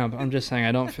answer for now. But I'm just saying,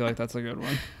 I don't feel like that's a good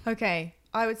one. Okay,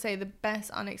 I would say the best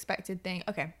unexpected thing.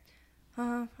 Okay,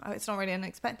 it's not really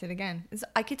unexpected. Again,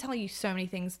 I could tell you so many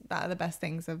things that are the best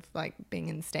things of like being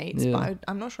in the States, Yeah. but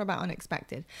I'm not sure about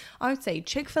unexpected. I would say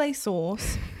Chick-fil-A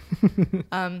sauce,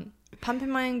 pumping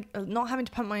my own, not having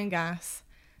to pump my own gas,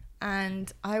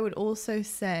 and I would also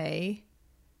say,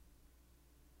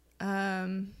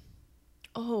 I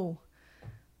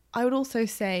would also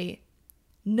say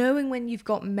knowing when you've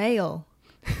got mail.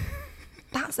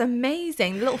 That's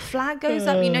amazing. The little flag goes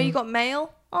up. You know you got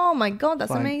mail. Oh my god,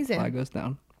 that's amazing. Flag goes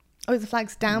down. Oh, the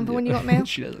flag's down for when you got mail?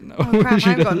 She doesn't know. Oh crap, She I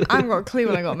haven't doesn't got a clue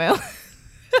when I got mail.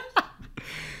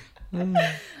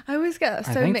 I always get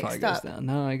I so think mixed flag up. goes down.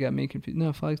 No, I got me confused.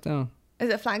 No, flag's down. Is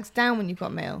it flags down when you've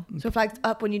got mail? So flag's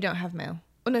up when you don't have mail?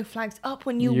 Oh no, flag's up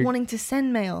when you're wanting to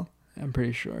send mail. I'm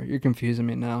pretty sure you're confusing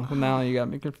me now. Well, now you got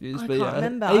me confused. I but can't yeah,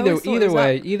 remember. I always thought it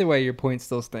was either way, your point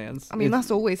still stands. I mean, It's-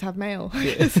 that's always have mail.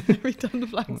 Because every time the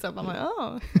flag's up, I'm like,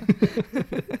 oh.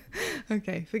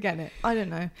 Okay, forget it. I don't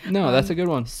know. no, that's a good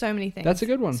one. So many things. That's a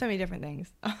good one. So many different things.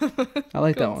 I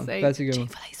like that God's one. sake. That's a good one.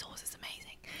 Chick-fil-A sauce is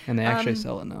amazing. And they actually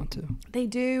sell it now too. They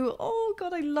do. Oh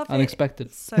god, I love it.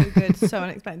 Unexpected. So good, so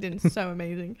unexpected, and so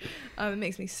amazing. It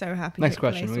makes me so happy. Next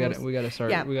Chick-fil-A question. sauce. We got to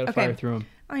start. Yeah, We got to okay. fire through them.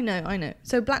 I know.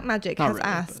 So Black Magic Not has really,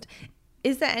 asked,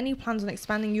 is there any plans on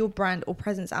expanding your brand or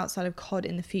presence outside of COD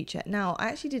in the future? Now, I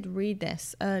actually did read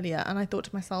this earlier, and I thought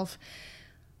to myself,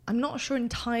 I'm not sure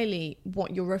entirely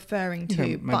what you're referring to,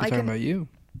 You might be talking about you.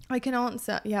 I can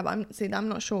answer. Yeah, but I'm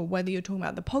not sure whether you're talking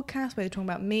about the podcast, whether you're talking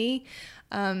about me.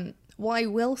 What I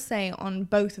will say on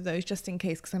both of those, just in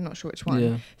case, because I'm not sure which one.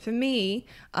 Yeah. For me,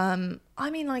 I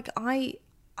mean, like I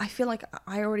feel like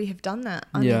I already have done that.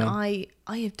 I Yeah. mean,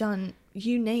 I have done,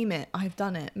 you name it, I've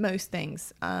done it. Most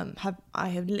things I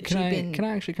have literally been. Can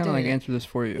I actually kind of like doing it. answer this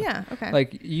for you? Yeah. Okay.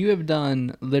 Like you have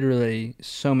done literally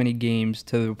so many games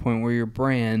to the point where your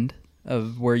brand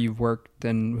of where you've worked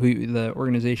and who the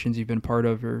organizations you've been part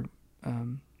of or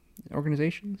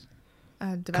organizations.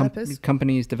 Developers.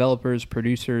 Companies, developers,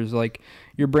 producers, like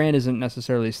your brand isn't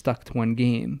necessarily stuck to one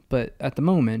game, but at the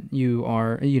moment you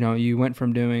are, you went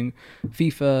from doing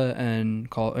FIFA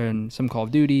and some Call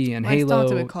of Duty and I Halo.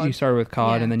 started with COD. You started with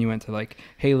COD Yeah. and then you went to like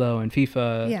Halo and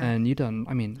FIFA Yeah. and you've done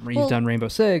Rainbow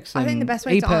Six and I think the best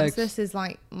way Apex. to answer this is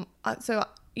like, so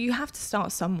you have to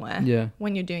start somewhere Yeah.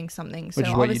 when you're doing something. So Which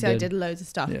is what you obviously I did. did loads of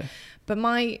stuff. Yeah. But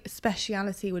my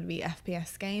speciality would be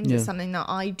FPS games. Yeah. It's something that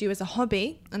I do as a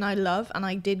hobby and I love and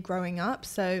I did growing up.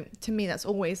 So to me, that's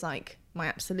always like my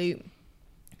absolute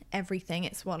everything.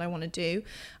 It's what I want to do.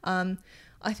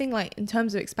 I think like in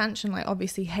terms of expansion, like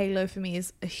obviously Halo for me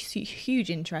is a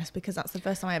huge interest because that's the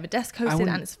first time I ever desk hosted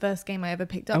and it's the first game I ever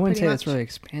picked up. I wouldn't say pretty that's much. really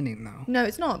expanding though. No,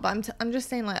 it's not. But I'm just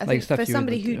saying like I Like think stuff for you would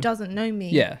somebody look who to. doesn't know me,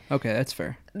 Yeah. Okay, that's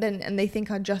fair. then and they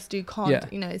think I just do COD, Yeah.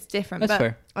 it's different. That's but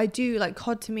fair. I do like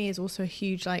COD to me is also a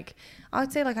huge like I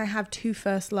would say like I have two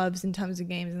first loves in terms of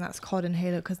games and that's COD and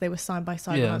Halo because they were side by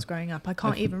side when Yeah. I was growing up. I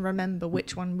can't even remember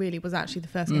which one really was actually the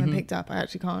first game I picked up. I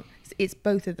actually can't. It's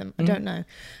both of them. I don't know.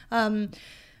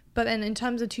 But then in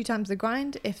terms of 2 times the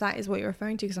grind, if that is what you're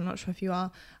referring to, because I'm not sure if you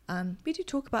are, we do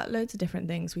talk about loads of different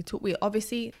things. We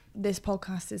obviously this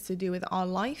podcast is to do with our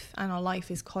life and our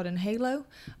life is COD and Halo.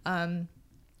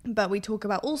 But we talk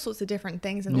about all sorts of different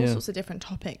things and all sorts of different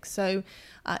topics. So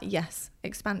yes,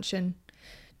 expansion,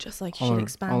 just like you should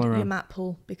expand your map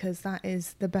pool because that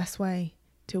is the best way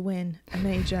to win a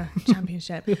major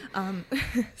championship.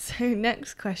 So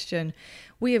next question,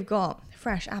 we have got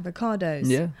Fresh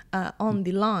Avocados on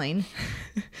the line.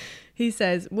 He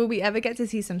says, will we ever get to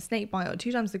see some Snakebite or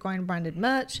 2 times the grind branded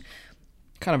merch?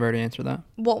 Kind of already answered that.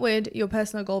 What would your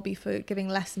personal goal be for giving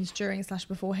lessons during /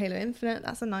 before Halo Infinite?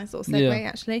 That's a nice little segue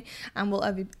actually. And will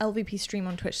LVP stream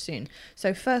on Twitch soon?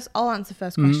 So first, I'll answer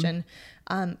first question.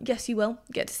 Yes, you will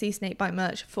get to see Snakebite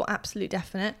merch for absolute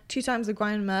definite. 2 times the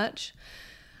grind merch.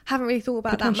 Haven't really thought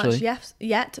about that much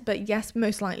yet, but yes,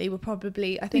 most likely we'll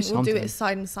probably, I think we'll do it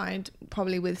side and side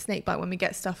probably with Snakebite when we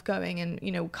get stuff going and,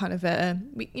 kind of,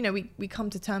 we come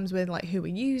to terms with like who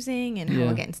we're using and how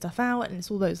we're getting stuff out and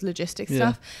it's all those logistics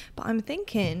stuff. But I'm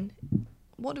thinking,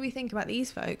 what do we think about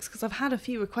these folks? Because I've had a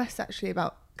few requests actually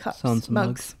about cups,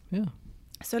 mugs. Yeah.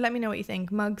 So let me know what you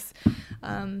think. Mugs.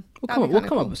 We'll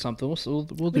come up with something. We'll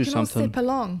do we can all something. sip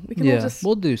along. We can all just...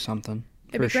 we'll do something.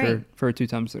 It'd for be sure. great. For 2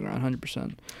 times the ground,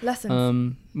 100%.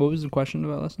 Lessons. What was the question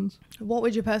about lessons? What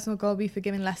would your personal goal be for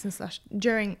giving lessons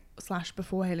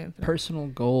 /before Halo Infinite? Personal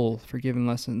goal for giving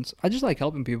lessons. I just like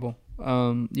helping people.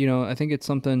 I think it's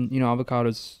something,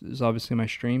 avocados is obviously my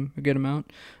stream a good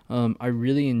amount. I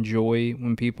really enjoy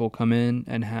when people come in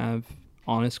and have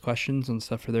honest questions and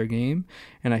stuff for their game,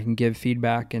 and I can give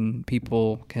feedback and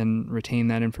people can retain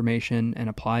that information and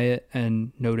apply it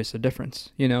and notice a difference,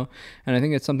 and I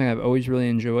think it's something I've always really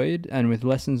enjoyed. And with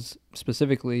lessons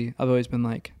specifically, I've always been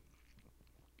like,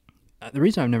 the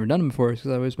reason I've never done them before is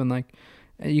because I've always been like,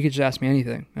 you could just ask me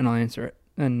anything and I'll answer it,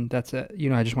 and that's it.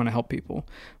 I just want to help people.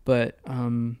 But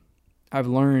I've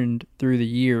learned through the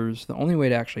years the only way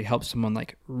to actually help someone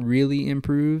like really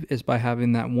improve is by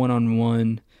having that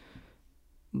one-on-one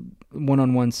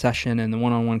session and the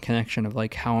one-on-one connection of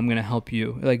like how I'm going to help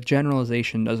you. Like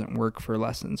generalization doesn't work for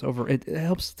lessons. It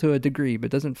helps to a degree,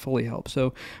 but doesn't fully help.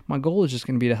 So my goal is just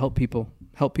going to be to help people.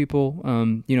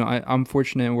 I'm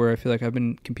fortunate where I feel like I've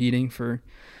been competing for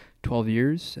 12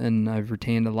 years and I've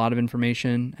retained a lot of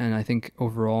information, and I think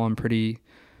overall I'm pretty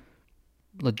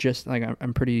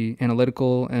I'm pretty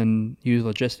analytical and use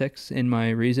logistics in my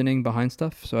reasoning behind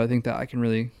stuff. So I think that I can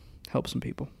really help some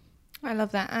people. I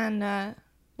love that. And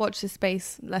watch the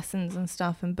space lessons and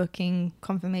stuff and booking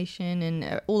confirmation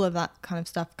and all of that kind of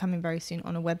stuff coming very soon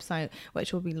on a website,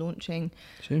 which we'll be launching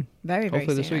soon. Very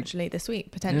Hopefully soon, actually. This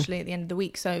week, potentially at the end of the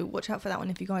week. So watch out for that one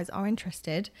if you guys are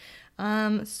interested.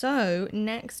 So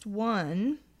next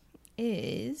one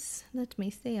is, let me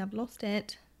see, I've lost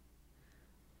it.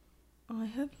 I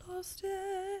have lost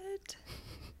it.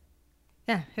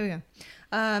 Yeah, here we go.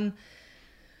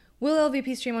 Will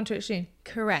LVP stream on Twitch soon?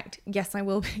 Correct. Yes, I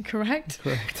will be. Correct.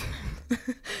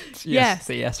 Yes.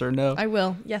 Say yes or no. I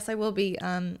will. Yes, I will be.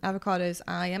 Avocados.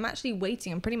 I am actually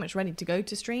waiting. I'm pretty much ready to go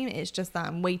to stream. It's just that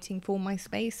I'm waiting for my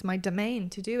space, my domain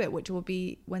to do it, which will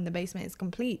be when the basement is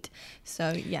complete.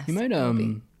 So yes. You might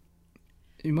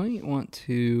want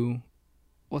to.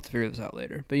 We'll have to figure this out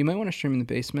later. But you might want to stream in the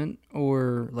basement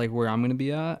or like where I'm going to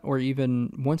be at, or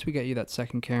even once we get you that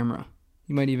second camera.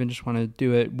 You might even just want to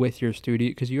do it with your studio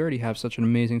because you already have such an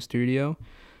amazing studio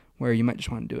where you might just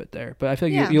want to do it there. But I feel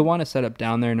like you'll want to set up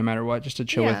down there no matter what, just to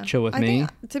chill with me.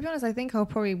 To be honest, I think I'll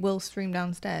probably will stream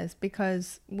downstairs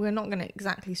because we're not going to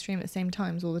exactly stream at the same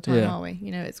times all the time, are we?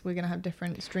 We're going to have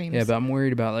different streams. Yeah, but I'm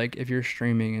worried about like if you're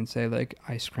streaming and say like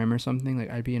ice cream or something, like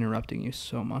I'd be interrupting you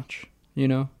so much.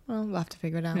 Well, we'll have to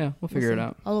figure it out. Yeah, we'll figure it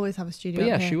out. I'll always have a studio. But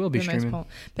yeah, up here she will be streaming.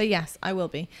 But yes, I will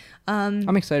be.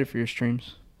 I'm excited for your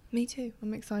streams. Me too.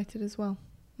 I'm excited as well.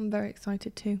 I'm very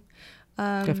excited too.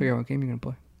 Gotta figure out what game you're gonna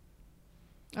play.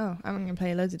 Oh, I'm gonna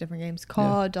play loads of different games.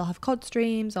 COD. I'll have COD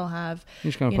streams. I'll have.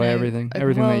 You're just gonna play everything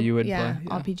that you would play. Yeah,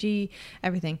 RPG,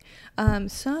 everything.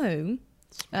 So,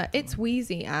 It's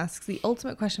Wheezy asks the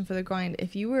ultimate question for the grind.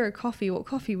 If you were a coffee, what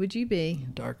coffee would you be?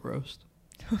 Dark roast.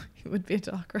 It would be a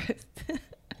dark roast.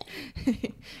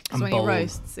 Because when bold. it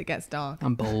roasts, it gets dark.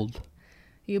 I'm bold.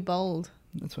 You're bold.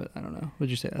 That's what I don't know. What'd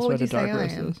you say? That's what what a dark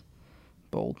roast is.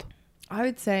 Bold. I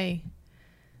would say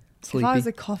Sleepy. if I was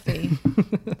a coffee,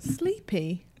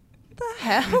 sleepy. The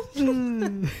hell?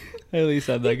 I only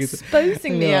said that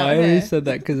exposing me out I here. only said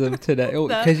that because of today.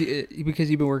 Because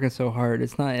you've been working so hard.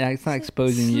 It's not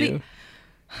exposing you.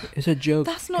 It's a joke.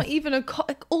 That's not even a.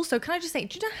 Also, can I just say?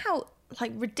 Do you know how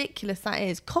ridiculous that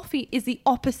is? Coffee is the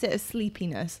opposite of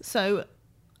sleepiness. So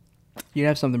you'd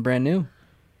have something brand new.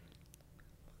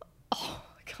 Oh,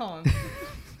 I can't.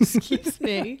 Excuse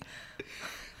me.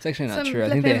 It's actually not true. I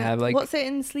think they have what's it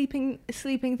in sleeping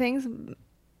things?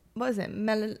 What is it?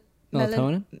 Melatonin?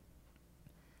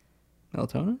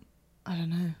 Melatonin? I don't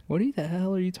know. What the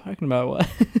hell are you talking about? What?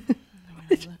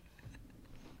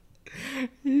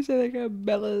 You said like a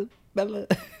Bella.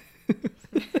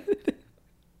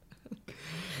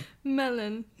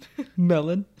 Melon.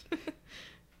 Melon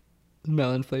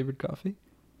flavored coffee.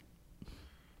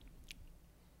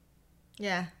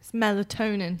 Yeah, it's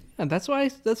melatonin. And that's why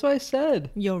I said.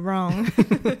 You're wrong.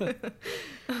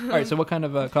 All right, so what kind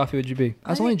of coffee would you be?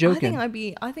 I was only joking. I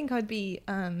think I'd be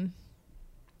a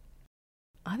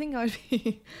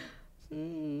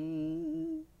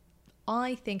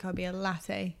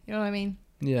latte. You know what I mean?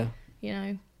 Yeah.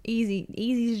 Easy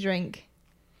to drink.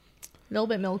 A little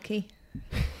bit milky.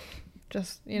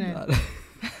 Just,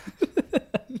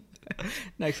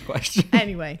 Next question.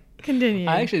 Anyway, continue.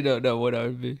 I actually don't know what I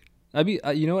would be. I'd be,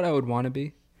 you know what I would want to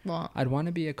be? What? I'd want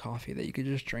to be a coffee that you could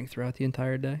just drink throughout the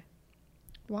entire day.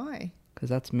 Why? Because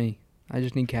that's me. I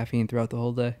just need caffeine throughout the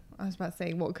whole day. I was about to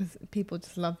say, what, because people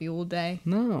just love you all day?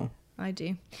 No. I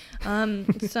do.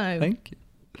 So. Thank you.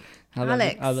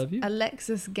 Alex. I love you.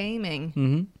 Alexis Gaming.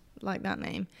 Mm-hmm. Like that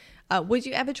name. Would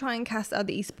you ever try and cast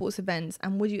other esports events?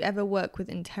 And would you ever work with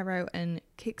Intero and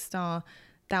Kickstar?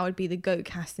 That would be the GOAT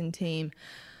casting team.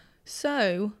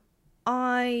 So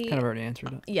I kind of already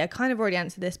answered it. Yeah, kind of already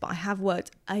answered this, but I have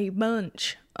worked a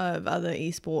bunch of other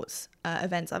esports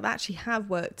events. I've actually have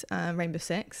worked Rainbow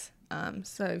Six.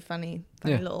 So funny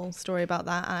little story about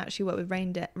that. I actually worked with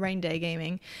Rain Day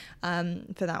Gaming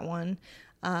for that one.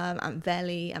 And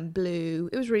Veli and Blue.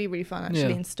 It was really, really fun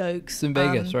actually in Stokes. It's in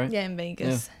Vegas, right? Yeah, in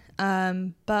Vegas. Yeah.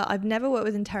 But I've never worked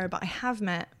with Intero, but I have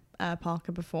met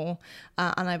Parker before.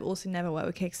 And I've also never worked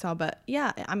with Kickstar. But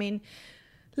yeah, I mean,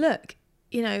 look,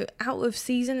 you know, out of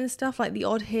season and stuff, like the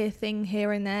odd thing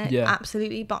here and there,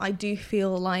 absolutely. But I do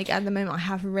feel like at the moment I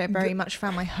have very much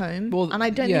found my home. Well, and I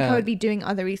don't think I would be doing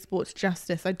other esports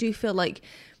justice. I do feel like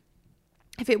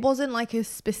if it wasn't like a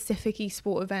specific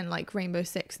esport event like Rainbow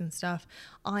Six and stuff,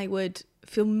 I would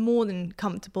feel more than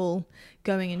comfortable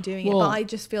going and doing it. But I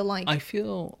just feel like I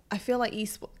feel like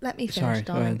esport. Let me finish,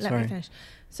 darling. Let me finish.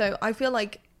 So I feel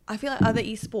like other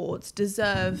esports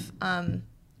deserve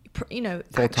you know,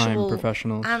 full-time actual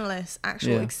professionals, analysts,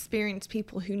 actual experienced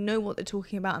people who know what they're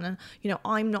talking about. And you know,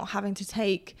 I'm not having to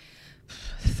take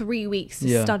 3 weeks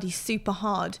to study super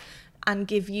hard and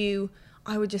give you,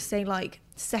 I would just say, like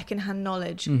secondhand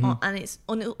knowledge. And it's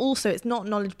not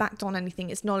knowledge backed on anything.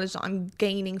 It's knowledge that I'm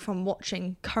gaining from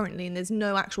watching currently, and there's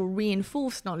no actual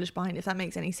reinforced knowledge behind it, if that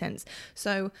makes any sense.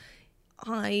 So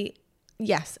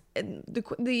yes,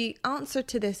 the answer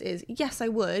to this is yes, I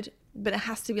would, but it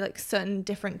has to be like certain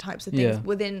different types of things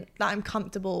within that I'm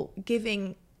comfortable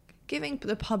giving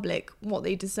the public what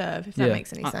they deserve, if that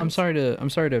makes any sense. I'm sorry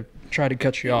to try to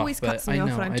cut you off, but I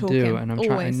know I do, and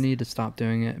I need to stop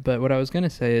doing it. But what I was going to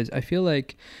say is I feel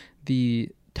like the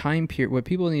time period, what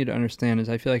people need to understand is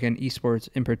I feel like in esports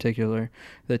in particular,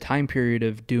 the time period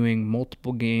of doing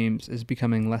multiple games is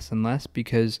becoming less and less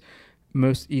because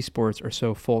most esports are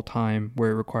so full-time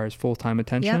where it requires full-time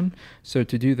attention. So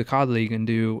to do the COD League and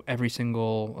do every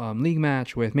single league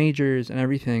match with majors and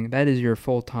everything, that is your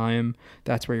full-time.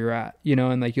 That's where you're at, you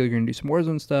know, and like you're going to do some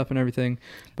Warzone stuff and everything.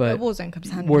 But Warzone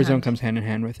comes hand in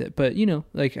hand with it. But, you know,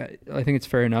 like I think it's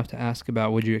fair enough to ask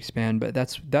about would you expand, but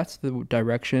that's the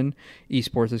direction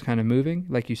esports is kind of moving.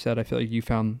 Like you said, I feel like you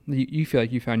feel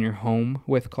like you found your home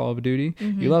with Call of Duty.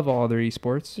 You love all other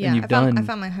esports. Yeah, and I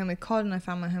found my home with COD and I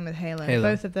found my home with Halo.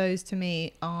 Both of those to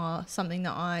me are something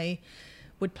that I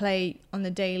would play on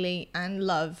the daily and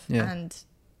love and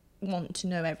want to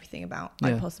know everything about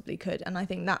I possibly could. And I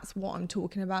think that's what I'm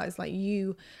talking about, is like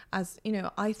you, as you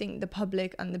know, I think the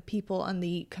public and the people and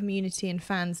the community and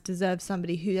fans deserve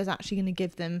somebody who is actually going to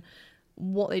give them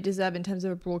what they deserve in terms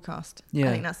of a broadcast. I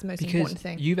think that's the most important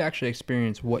thing. You've actually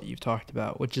experienced what you've talked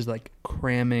about, which is like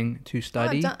cramming to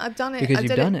study. I've done it. Because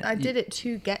you've done it. I did it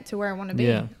to get to where I want to be.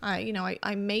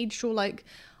 I made sure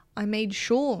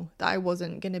that I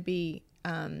wasn't going to be,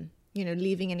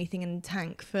 leaving anything in the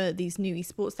tank for these new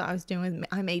esports that I was doing.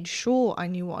 I made sure I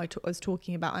knew what I was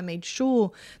talking about. I made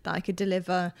sure that I could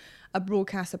deliver a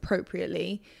broadcast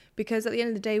appropriately, because at the end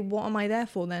of the day, what am I there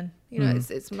for then? You know,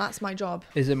 that's my job.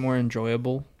 Is it more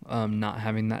enjoyable not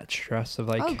having that stress of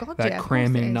like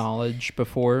cramming knowledge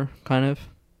before, kind of?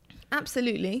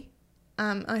 Absolutely.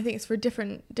 I think it's for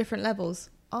different levels.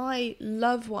 I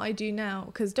love what I do now,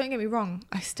 because don't get me wrong,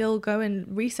 I still go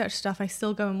and research stuff. I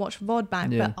still go and watch VOD back,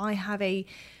 but I have a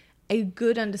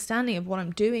good understanding of what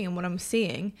I'm doing and what I'm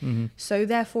seeing. So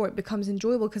therefore it becomes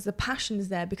enjoyable because the passion is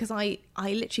there, because I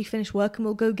literally finish work and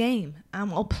we'll go game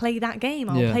and I'll play that game.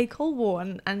 I'll play Cold War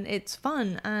and it's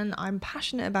fun and I'm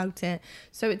passionate about it.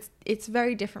 So it's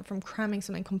very different from cramming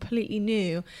something completely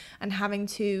new and having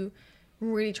to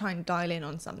really try and dial in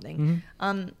on something.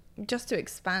 Just to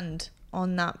expand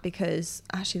on that, because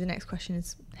actually the next question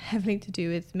is heavily to do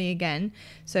with me again.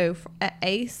 So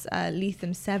Ace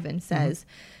Lethem 7 says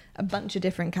a bunch of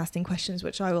different casting questions,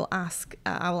 which I will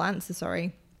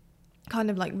answer kind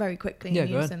of like very quickly and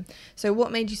use them. So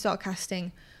what made you start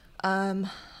casting?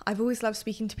 I've always loved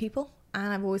speaking to people,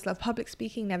 and I've always loved public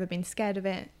speaking, never been scared of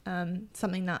it.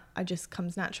 Something that just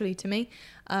comes naturally to me.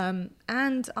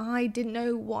 And I didn't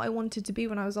know what I wanted to be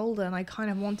when I was older, and I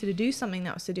kind of wanted to do something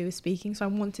that was to do with speaking. So I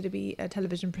wanted to be a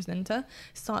television presenter.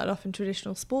 Started off in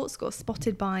traditional sports, got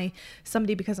spotted by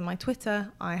somebody because of my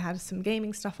Twitter. I had some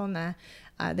gaming stuff on there.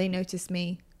 They noticed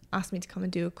me, asked me to come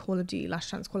and do a Call of Duty Last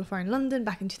Chance qualifier in London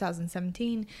back in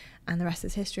 2017, and the rest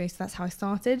is history. So that's how I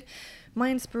started.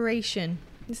 My inspiration,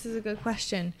 this is a good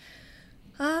question.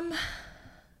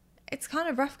 It's kind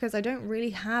of rough because I don't really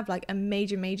have like a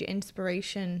major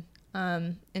inspiration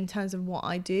in terms of what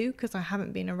I do, because I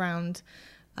haven't been around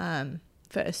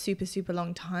for a super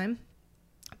long time.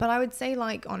 But I would say,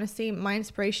 like, honestly, my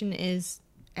inspiration is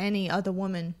any other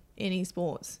woman in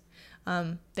esports.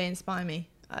 They inspire me.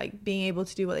 Like being able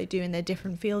to do what they do in their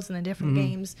different fields and their different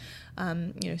games.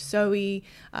 Zoe,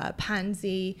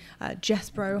 Pansy, Jess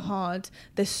Brohard.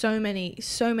 There's so many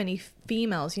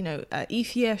females.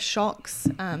 Ethia, Shox,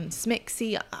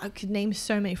 Smixy. I could name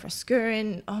so many.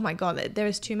 Frascurin. Oh my god, there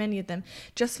is too many of them.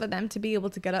 Just for them to be able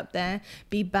to get up there,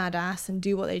 be badass, and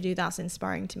do what they do, that's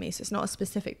inspiring to me. So it's not a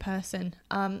specific person.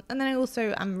 And then I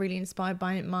also am really inspired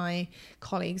by my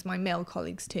colleagues, my male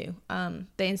colleagues too.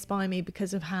 They inspire me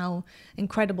because of how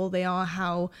incredible they are,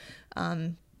 how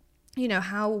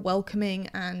how welcoming,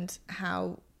 and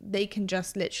how they can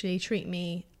just literally treat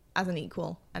me as an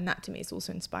equal. And that to me is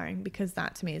also inspiring, because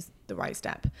that to me is the right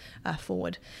step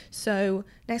forward. So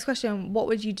next question, what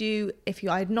would you do if you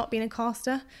had not been a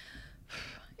caster?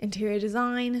 Interior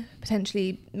design,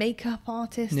 potentially makeup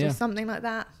artist or something like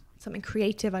that. Something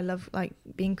creative. I love like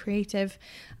being creative.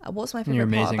 What's my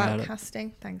favorite part about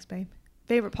casting? Thanks, babe.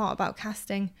 Favorite part about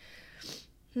casting?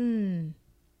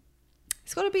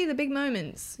 It's got to be the big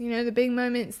moments, the big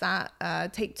moments that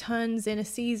take turns in a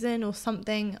season or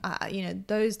something.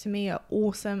 Those to me are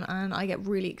awesome, and I get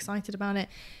really excited about it.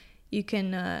 You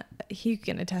can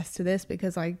attest to this,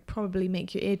 because I probably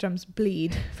make your eardrums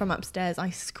bleed from upstairs.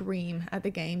 I scream at the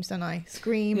games, and I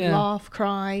scream, laugh,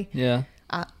 cry,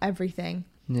 at everything.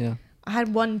 Yeah. I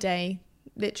had one day,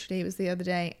 literally it was the other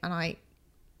day, and I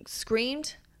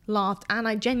screamed, laughed, and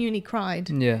I genuinely cried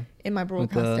in my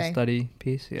broadcast with the day. Study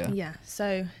piece.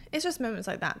 So it's just moments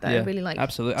like that I really like.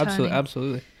 Absolutely.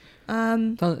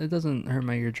 It doesn't hurt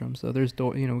my eardrums though. There's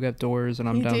we got doors, and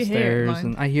I'm downstairs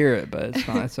and I hear it, but it's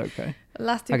not. It's okay.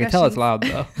 Last two I questions. can tell it's loud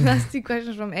though. Last two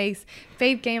questions from Ace.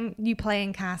 Fave game you play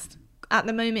and cast? At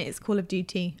the moment it's Call of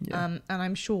Duty, and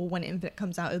I'm sure when Infinite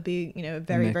comes out it'll be a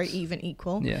very very even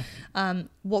equal.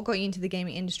 What got you into the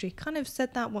gaming industry? Kind of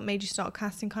said that. What made you start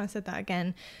casting? Kind of said that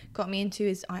again. Got me into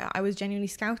is I was genuinely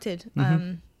scouted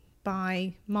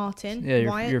by Martin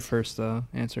Wyatt. Your first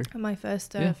answer. My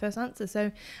first answer.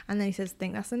 So, and then he says,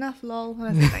 "Think that's enough, lol."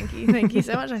 And I say, thank you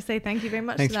so much. I say thank you very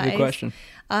much. Thanks for that, for the question.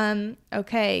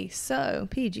 Okay, so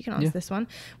Paige, you can answer this one.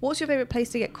 What's your favorite place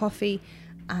to get coffee,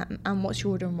 and what's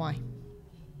your order and why?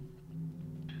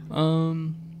 I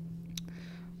don't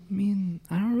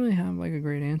really have like a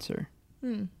great answer.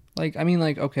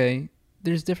 Okay,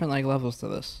 there's different like levels to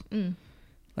this.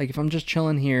 Like if I'm just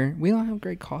chilling here, we don't have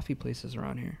great coffee places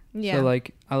around here. So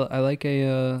like I like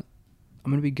I'm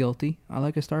gonna be guilty. I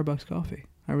like a Starbucks coffee.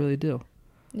 I really do.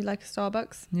 You like a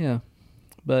Starbucks? Yeah.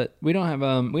 But we don't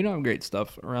have great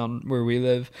stuff around where we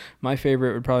live. My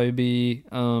favorite would probably be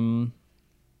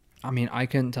I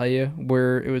couldn't tell you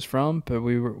where it was from, but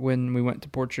when we went to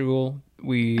Portugal,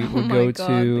 we would go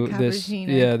to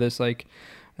this like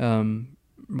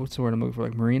what's the word I'm looking for?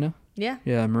 Like marina?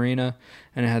 Yeah, marina,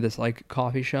 and it had this like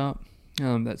coffee shop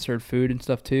that served food and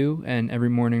stuff too, and every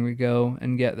morning we go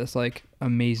and get this like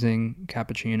amazing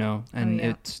cappuccino, and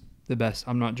it's the best.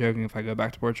 I'm not joking. If I go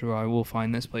back to Portugal, I will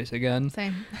find this place again.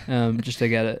 Same. Just to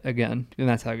get it again, and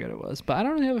that's how good it was. But I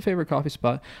don't really have a favorite coffee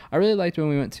spot. I really liked when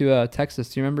we went to Texas.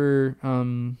 Do you remember?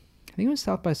 I think it was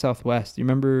South by Southwest. Do you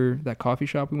remember that coffee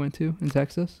shop we went to in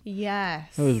Texas?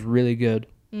 Yes. That was really good.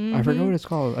 I forgot what it's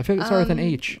called. I feel like it started with an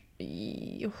H.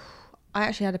 I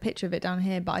actually had a picture of it down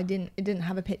here, but it didn't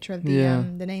have a picture of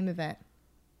the name of it.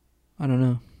 I don't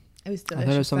know. It was delicious. I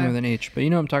thought it was something with an H, but you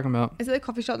know what I'm talking about. Is it the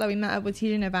coffee shop that we met up with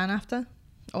TJ Novan after?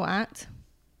 Or at?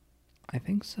 I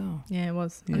think so. Yeah, it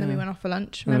was. And then we went off for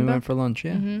lunch, remember? And we went for lunch,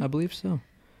 I believe so.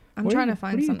 I'm trying to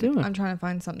find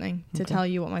something to tell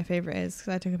you what my favorite is,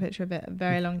 because I took a picture of it a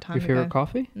very long time ago. Your favorite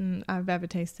coffee? I've ever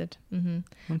tasted. Okay.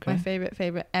 My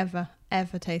favorite ever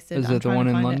tasted. Is it the one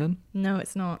in London? No,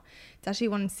 it's not. It's actually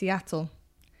one in Seattle.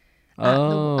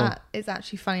 It's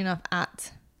actually funny enough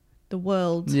at the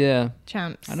World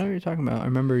Champs. I know what you're talking about. I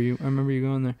remember you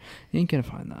going there. You ain't gonna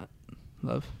find that,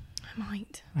 love. I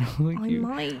might. I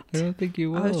don't think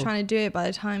you will. I was trying to do it by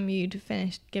the time you'd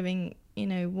finished giving,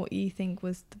 what you think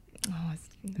was I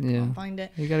can't find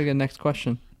it. You gotta get next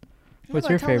question. What's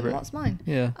your favorite? What's mine?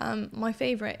 Yeah. My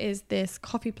favorite is this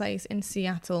coffee place in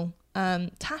Seattle.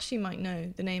 Tashi might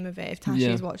know the name of it. If Tashi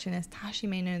is watching this, Tashi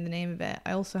may know the name of it.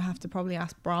 I also have to probably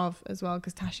ask Brav as well,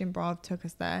 because Tashi and Brav took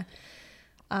us there.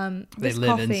 They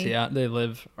live in Seattle. They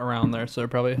live around there, so it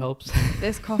probably helps.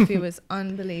 This coffee was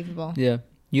unbelievable. Yeah.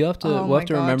 You have to. We'll have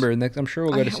to remember next. I'm sure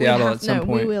we'll go to Seattle at some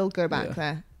point. We will go back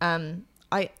there.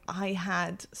 I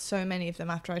had so many of them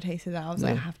after I tasted that. I was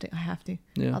like, I have to.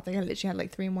 Yeah. I think I literally had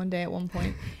like 3 in one day at one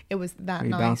point. It was that nice. Were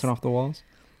you bouncing off the walls?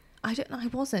 I don't know. I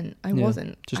wasn't.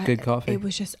 Just good coffee. It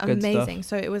was just amazing.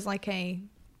 So it was like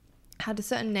had a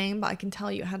certain name, but I can tell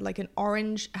you it had like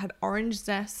orange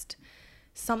zest,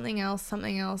 something else,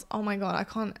 something else. Oh my God, I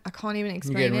can't even You're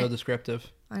explain getting it. real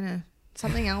descriptive. I know.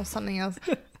 Something else, something else.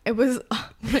 It was,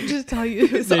 let me just tell you,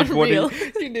 it was Named unreal.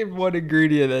 you named one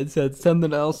ingredient that said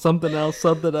something else, something else,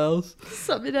 something else.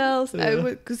 Something else. Yeah.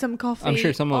 Oh, some coffee. I'm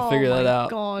sure someone will figure that out.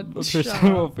 God, I'm sure shut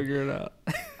someone up. will figure it out.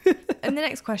 And the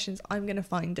next questions, I'm going to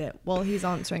find it while he's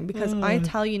answering, because I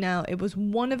tell you now, it was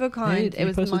one of a kind. Hey, it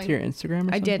was post it to your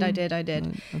Instagram or I something? did.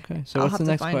 Okay, so I'll what's have the to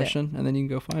next find it. question? And then you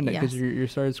can go find it because Yes. you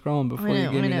started scrolling before you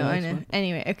gave me the next one.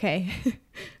 Anyway, okay.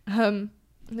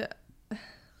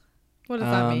 What does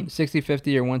that mean?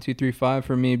 60-50 or 1-2-3-5.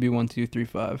 For me, it'd be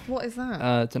 1-2-3-5. What is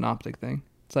that? It's an optic thing.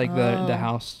 It's like the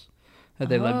house that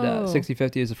they lived at.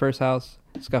 60-50 is the first house.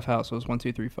 Scuff house was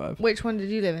 1-2-3-5. Which one did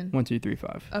you live in?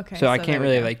 1-2-3-5. Okay. So I there can't we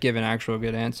really go. like give an actual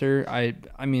good answer. I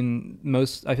mean,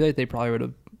 I feel like they probably would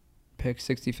have picked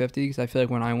 60-50 because I feel like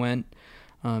when I went,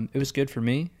 it was good for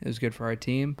me. It was good for our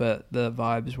team, but the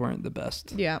vibes weren't the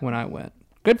best when I went.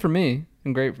 Good for me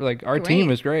and great for like our team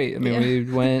was great. I mean, we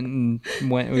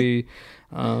we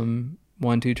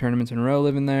won 2 tournaments in a row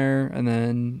living there, and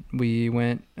then we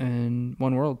went and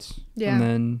won Worlds. Yeah. And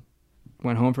then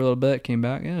went home for a little bit, came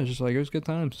back. Yeah, it was just like it was good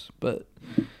times, but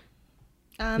the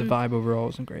vibe overall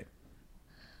wasn't great.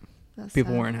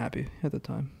 People weren't happy at the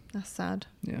time. That's sad.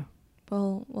 Yeah.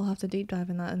 Well, we'll have to deep dive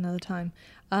in that another time.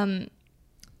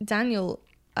 Daniel,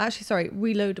 actually, sorry,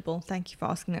 Reloadable. Thank you for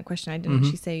asking that question. I didn't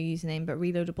actually say your username, but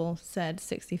Reloadable said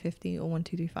 60-50 or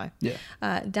 1-2-3-5. Yeah.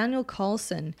 Daniel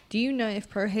Carlson, do you know if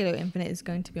Pro Halo Infinite is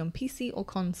going to be on PC or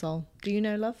console? Do you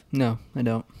know, love? No, I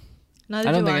don't. Neither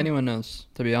I don't think anyone knows,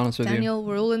 to be honest with you. Daniel,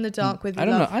 we're all in the dark with you.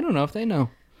 I don't know if they know.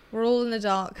 We're all in the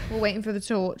dark. We're waiting for the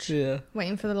torch. Yeah.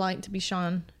 Waiting for the light to be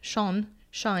shone. Beth,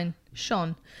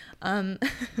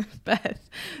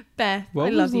 What I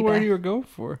was love the you, word Beth. you were going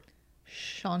for?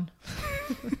 Shone.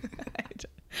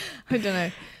 I don't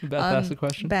know. Beth asked the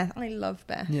question. Beth, I love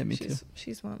Beth. Yeah, me too.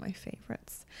 She's one of my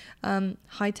favorites.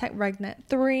 High Tech Regnet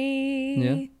 3.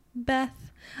 Yeah.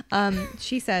 Beth.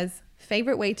 She says,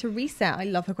 favorite way to reset. I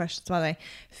love her questions, by the way.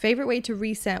 Favorite way to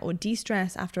reset or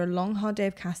de-stress after a long, hard day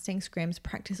of casting, scrims,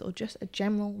 practice, or just a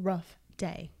general rough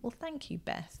day. Well, thank you,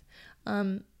 Beth. You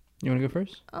want to go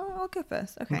first? Oh, I'll go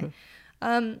first. Okay.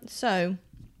 So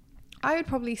I would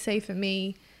probably say for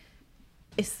me,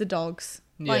 it's the dogs.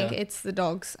 Like, it's the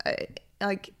dogs.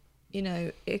 It's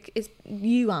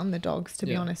you and the dogs, to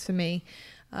be honest, for me.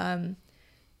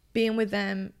 Being with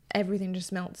them, everything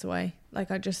just melts away. Like,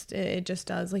 it just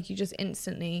does. Like, you just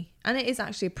instantly, and it is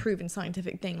actually a proven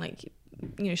scientific thing. Like,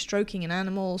 stroking an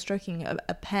animal, stroking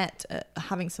a pet,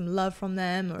 having some love from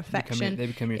them or affection. They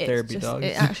become your therapy dogs.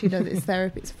 It actually does. It's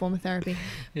therapy. It's a form of therapy.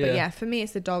 Yeah. But yeah, for me,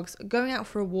 it's the dogs. Going out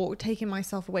for a walk, taking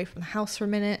myself away from the house for a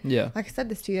minute. Yeah. Like I said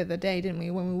this to you the other day, didn't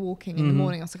we? When we were walking in the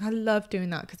morning, I was like, I love doing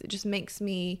that because it just takes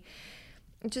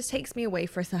me away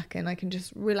for a second. I can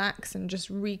just relax and just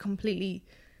completely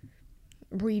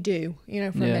redo,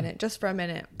 just for a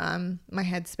minute, my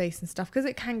headspace and stuff, because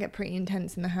it can get pretty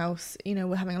intense in the house.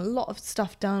 We're having a lot of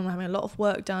stuff done, we're having a lot of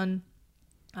work done,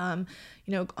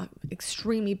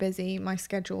 extremely busy. My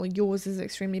schedule, yours is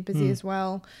extremely busy as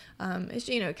well.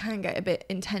 It can get a bit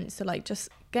intense. So like just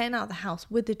getting out of the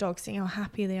house with the dogs, seeing how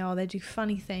happy they are, they do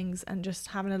funny things, and just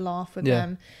having a laugh with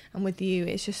them and with you,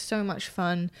 it's just so much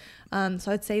fun. So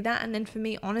I'd say that. And then for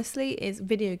me, honestly, is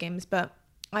video games. But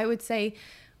I would say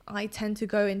I tend to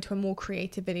go into a more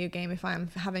creative video game if I'm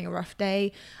having a rough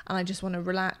day and I just want to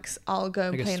relax. I'll go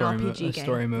and play an RPG game.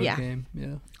 Story mode game.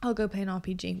 Yeah. I'll go play an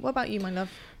RPG. What about you, my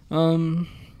love?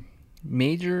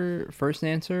 Major first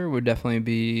answer would definitely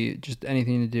be just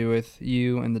anything to do with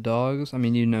you and the dogs. I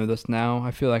mean, you know this now.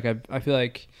 I feel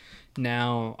like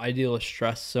now I deal with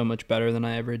stress so much better than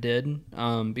I ever did,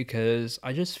 because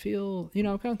I just feel,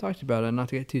 I've kind of talked about it, not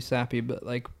to get too sappy, but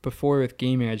like before with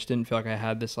gaming, I just didn't feel like I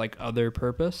had this like other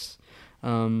purpose.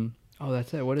 Oh,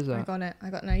 that's it. What is that? I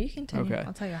got no, you continue. Okay.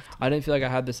 I'll tell you after. I didn't feel like I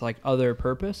had this like other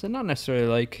purpose, and not necessarily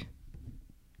like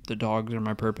the dogs are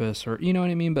my purpose, or you know what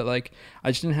I mean, but like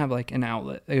I just didn't have like an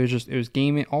outlet. It was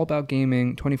gaming, all about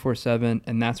gaming 24/7,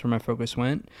 and that's where my focus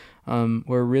went.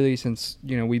 Where really, since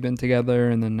we've been together,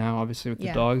 and then now obviously with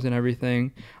the dogs and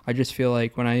everything, I just feel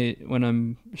like when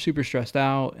I'm super stressed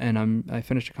out and I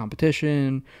finish a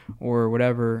competition or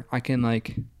whatever, I can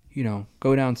like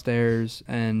go downstairs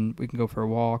and we can go for a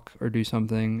walk or do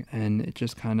something, and it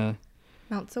just kind of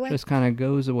melts away. Just kind of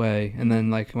goes away. And then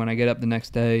like when I get up the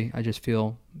next day, I just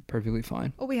feel perfectly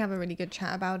fine. Or we have a really good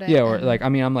chat about it. Yeah, or like,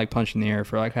 I'm like punching the air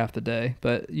for like half the day,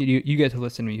 but you get to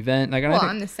listen to me vent. Like,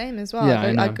 I'm the same as well.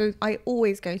 Yeah, I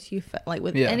always go to you for like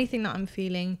with anything that I'm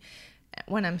feeling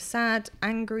when I'm sad,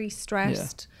 angry,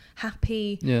 stressed,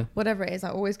 happy, whatever it is, I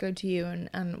always go to you,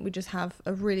 and we just have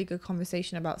a really good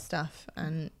conversation about stuff,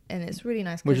 and it's really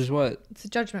nice. Which is what it's a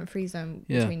judgment-free zone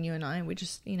between you and I. We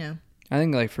just, you know. I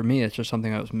think like for me, it's just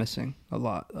something I was missing a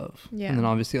lot of. Yeah. And then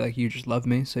obviously like you just love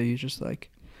me, so you just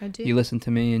like I do. You listen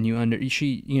to me, and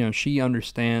she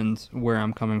understands where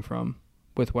I'm coming from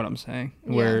with what I'm saying.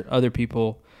 Where other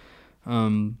people,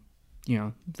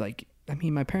 like. I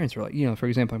mean, my parents are like, for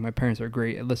example, like my parents are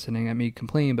great at listening at me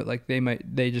complain, but like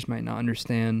they just might not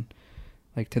understand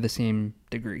like to the same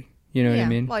degree. You know what I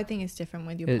mean? Well, I think it's different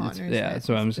with your partners. That's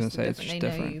what I was going to say. It's just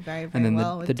different. They know you very, very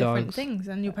well with different dogs, things,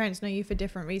 and your parents know you for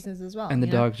different reasons as well. And the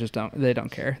dogs just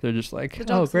don't care. They're just like,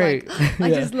 oh, great. Like, I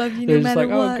just love you no They're matter just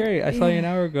like, what. oh, great. I saw you an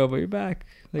hour ago, but you're back.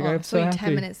 Like, I'm so happy.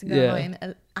 10 minutes ago, I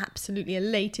am absolutely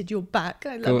elated you're back.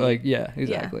 I love you. Like, yeah,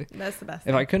 exactly. Yeah, that's the best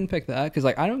If I couldn't pick that, because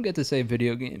like I don't get to say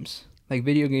video games. Like,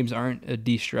 video games aren't a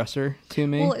de-stressor to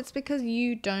me. Well, it's because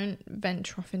you don't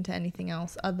venture off into anything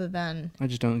else other than... I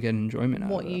just don't get enjoyment out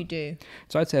of what you do.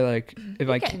 So I'd say, like, if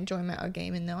I get enjoyment out of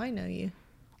gaming, though. I know you.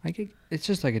 It's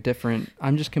just, like, a different...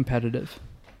 I'm just competitive.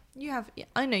 You have...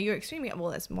 I know, you're extremely...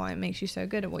 Well, that's why it makes you so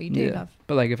good at what you do, love.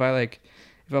 But, like, if I'm,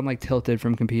 like, tilted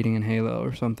from competing in Halo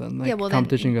or something, like,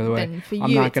 competition goes away,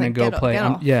 I'm not going to go play...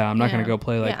 I'm not going to go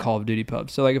play, like, Call of Duty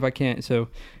pubs. So, like, if I can't... So,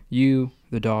 you...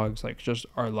 the dogs, like, just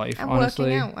our life, and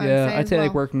honestly. I'd say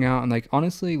like working out, and like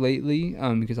honestly lately,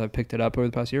 because I've picked it up over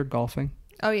the past year, golfing.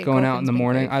 Going out in the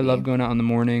morning. I love going out in the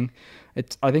morning.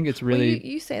 I think it's really... Well,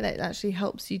 you say that it actually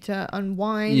helps you to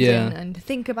unwind and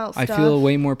think about stuff. I feel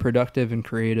way more productive and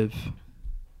creative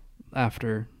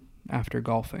after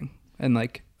golfing. And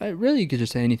like, you could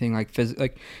just say anything like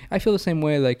like, I feel the same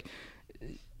way, like,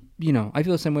 I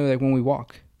feel the same way like when we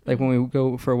walk. Like when we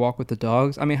go for a walk with the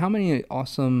dogs. I mean, how many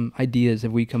awesome ideas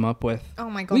have we come up with? Oh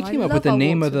my God. We came up with the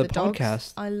name of the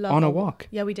podcast on a walk.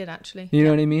 Yeah, we did actually. You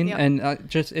know what I mean? Yep. And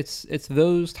just it's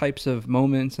those types of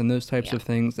moments and those types of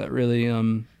things that really, I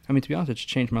mean, to be honest, it's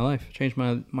changed my life, changed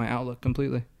my outlook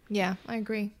completely. Yeah, I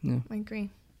agree. Yeah. I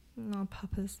agree. Oh,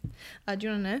 papas. Do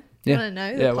you want to know? Yeah. You want to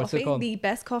know the coffee? What's it called? The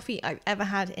best coffee I've ever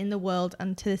had in the world,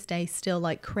 and to this day, still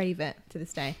like crave it to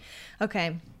this day.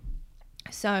 Okay.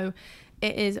 So...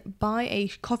 it is by a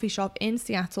coffee shop in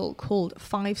Seattle called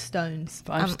Five Stones.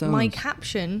 My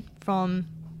caption from,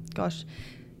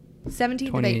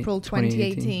 17th of April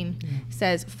 2018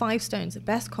 says, 5 Stones,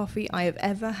 best coffee I have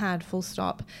ever had, full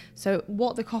stop. So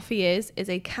what the coffee is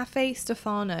a Cafe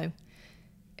Stefano.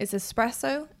 It's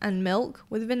espresso and milk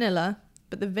with vanilla,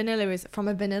 but the vanilla is from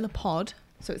a vanilla pod.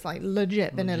 So it's like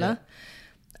legit vanilla.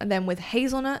 And then with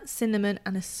hazelnut, cinnamon,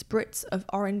 and a spritz of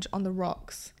orange on the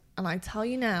rocks. And I tell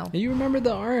you now... You remember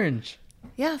the orange?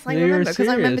 Yes, I remember. Because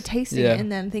I remember tasting it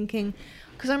and then thinking...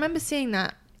 Because I remember seeing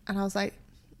that and I was like...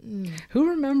 Who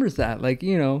remembers that? Like,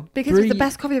 because it's the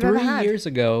best coffee I've ever had. 3 years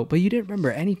ago, but you didn't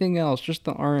remember anything else, just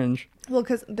the orange. Well,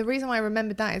 because the reason why I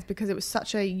remembered that is because it was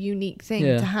such a unique thing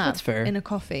to have that's fair. In a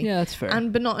coffee. Yeah, that's fair.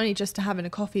 But not only just to have in a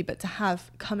coffee, but to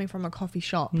have coming from a coffee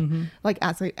shop, like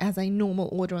as a normal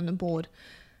order on the board.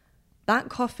 That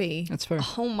coffee... That's fair.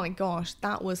 Oh my gosh,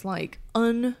 that was like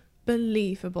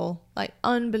unbelievable. Like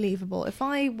unbelievable. If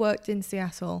I worked in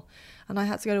Seattle and I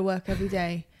had to go to work every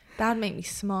day, that'd make me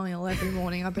smile every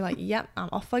morning. I'd be like, yep,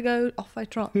 off I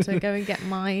trot to go and get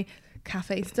my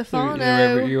Cafe Stefano.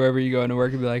 So wherever you go into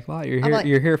work, you'd be like, wow,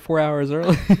 you're here 4 hours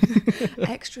early.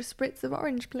 Extra spritz of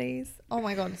orange, please. Oh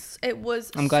my God, it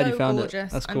was I'm glad so you found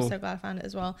gorgeous. It. That's cool. I'm so glad I found it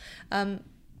as well. Any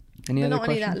but other not questions?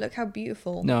 only that, look how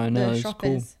beautiful the shop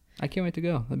cool. is. I can't wait to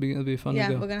go. It'll be fun to go.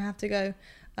 Yeah, we're gonna have to go.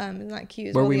 Isn't that cute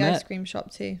as where well? We the met. Ice cream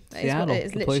shop too. Seattle.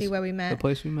 It's literally where we met. The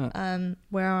place we met.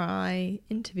 Where I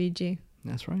interviewed you.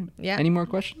 That's right. Yeah. Any more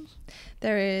questions?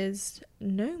 There is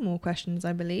no more questions,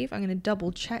 I believe. I'm going to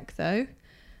double check though.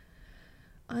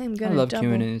 I love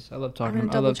Q&As. I love talking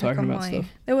about stuff.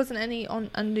 There wasn't any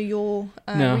under your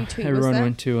no, retweet, everyone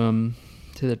went to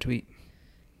the tweet.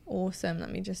 Awesome. Let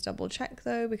me just double check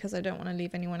though, because I don't want to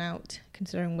leave anyone out,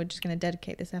 considering we're just going to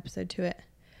dedicate this episode to it.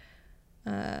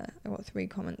 I've got 3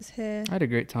 comments here. I had a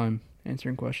great time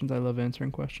answering questions. I love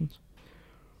answering questions.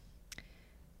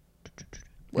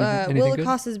 Will the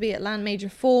casters be at Land Major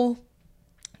 4?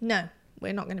 No,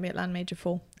 we're not going to be at Land Major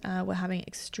 4. We're having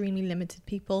extremely limited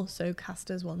people, so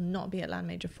casters will not be at Land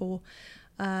Major 4.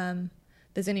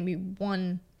 There's only be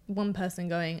one person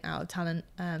going out of talent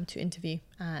to interview.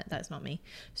 That's not me.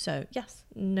 So yes,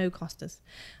 no casters.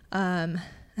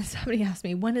 Somebody asked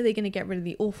me, when are they going to get rid of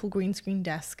the awful green screen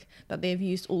desk that they've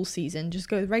used all season? Just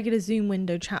go with regular Zoom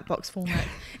window chat box format.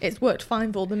 It's worked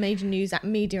fine for all the major news at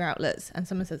media outlets. And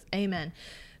someone says, amen.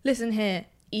 Listen here,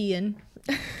 Ian.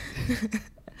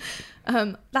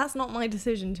 That's not my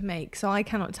decision to make, so I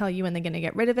cannot tell you when they're going to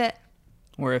get rid of it,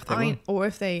 or if they will. or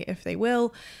if they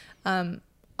will.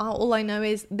 All I know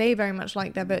is they very much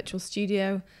like their virtual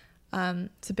studio.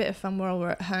 It's a bit of fun while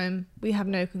we're at home. We have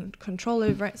no control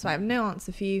over it, so I have no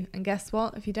answer for you. And guess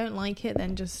what? If you don't like it,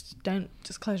 then just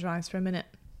close your eyes for a minute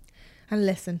and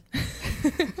listen.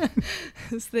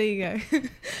 So there you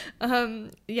go.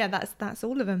 Yeah, that's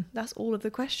all of them. That's all of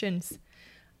the questions.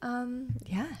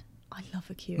 Yeah, I love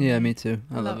a Q&A. Yeah, me too.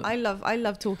 I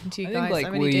love talking to you I guys. think, like, I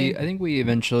really do. I think we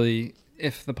eventually,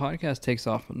 if the podcast takes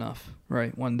off enough,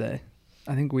 right, one day,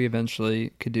 I think we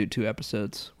eventually could do 2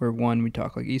 episodes where one we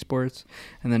talk like esports,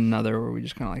 and then another where we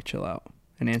just kind of like chill out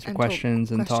and answer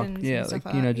questions and talk, and like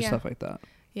stuff like that.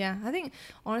 Yeah, I think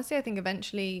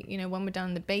eventually, when we're down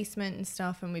in the basement and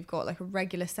stuff, and we've got like a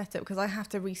regular setup, because I have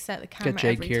to reset the camera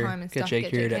every time and stuff. Get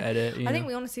Jake here to edit. I think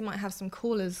we honestly might have some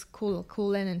callers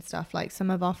call in and stuff, like some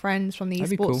of our friends from the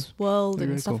esports world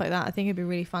and stuff like that. I think it'd be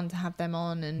really fun to have them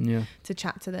on and to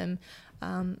chat to them.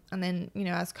 And then,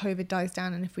 as COVID dies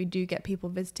down, and if we do get people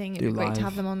visiting, it'd be great to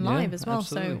have them on live as well.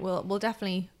 Absolutely. So we'll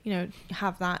definitely,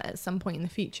 have that at some point in the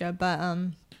future. But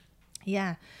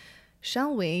yeah.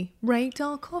 Shall we rate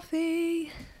our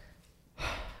coffee?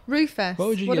 Rufus.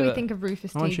 What do we think of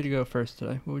Rufus Teague? I want you to go first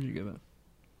today. What would you give it?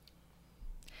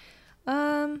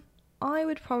 I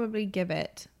would probably give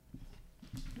it,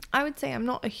 I would say I'm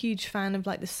not a huge fan of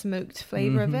like the smoked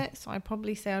flavour of it. So I'd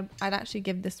probably say I'd actually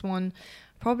give this one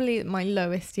probably my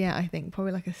lowest yet, I think.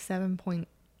 Probably like a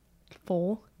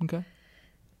 7.4. Okay.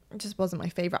 It just wasn't my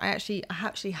favourite. I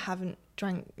actually haven't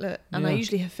drank it, and I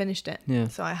usually have finished it. Yeah.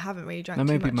 So I haven't really drank too much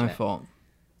of it. That may be my fault.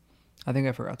 I think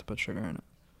I forgot to put sugar in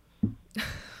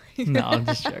it. No, I'm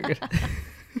just joking.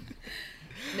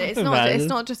 It's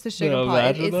not just the sugar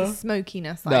part. It's the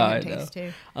smokiness that I can taste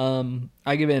too.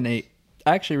 I give it an 8.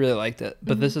 I actually really liked it,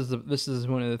 but this is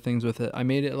one of the things with it. I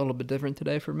made it a little bit different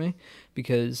today for me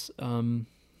because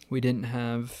we didn't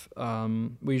have.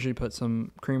 We usually put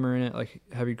some creamer in it, like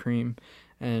heavy cream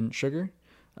and sugar,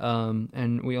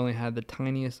 and we only had the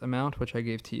tiniest amount, which I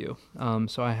gave to you.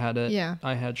 So I had it. Yeah.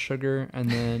 I had sugar, and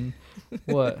then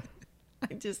what?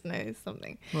 I just noticed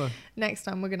something. What? Next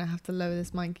time we're gonna have to lower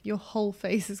this mic. Your whole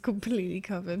face is completely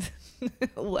covered.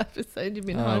 All episode you've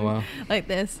been on like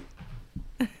this.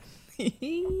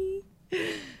 It's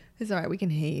alright. We can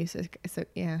hear you. So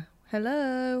yeah.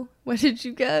 Hello. Where did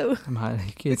you go? I'm hiding.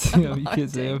 You can't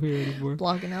see I'm here anymore.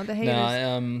 Blocking out the haters.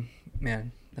 No,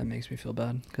 man. That makes me feel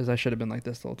bad because I should have been like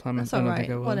this the whole time. That's I don't all right.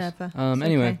 think I was. Whatever.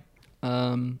 Anyway,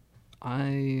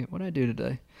 what did I do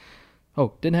today?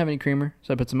 Oh, didn't have any creamer,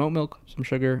 so I put some oat milk, some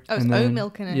sugar. Oh, it's oat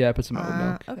milk in it. Yeah, I put some oat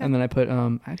milk, okay. And then I put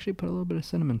I actually put a little bit of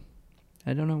cinnamon.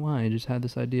 I don't know why. I just had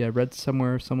this idea. I read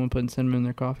somewhere someone putting cinnamon in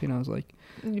their coffee, and I was like,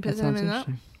 you put cinnamon in that?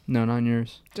 No, not in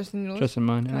yours. Just in yours. Just in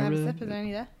mine. Can I have a sip? Is there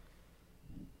any there?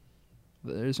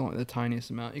 There's only the tiniest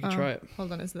amount. You can try it.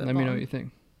 Hold on, is Let me know what you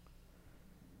think.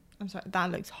 I'm sorry,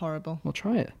 that looks horrible. Well,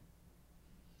 try it.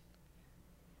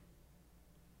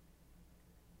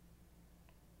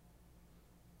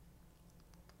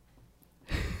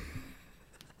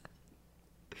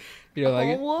 You don't like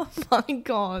it? Oh my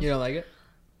god. You don't like it?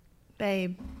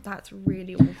 Babe, that's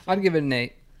really awful. I'd give it an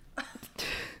 8.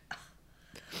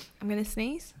 I'm going to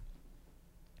sneeze.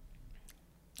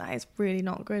 That is really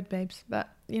not good, babes. But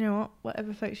you know what?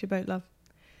 Whatever floats your boat, love.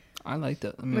 I liked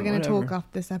it. I mean, we're going to talk after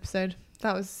this episode.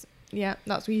 He's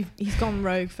gone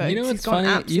rogue, folks. You know what's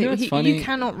funny? funny? You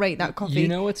cannot rate that coffee. You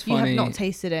know what's funny? You have not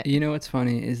tasted it. You know what's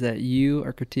funny is that you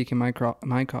are critiquing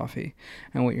my coffee,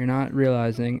 and what you're not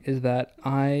realizing is that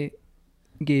I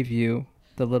gave you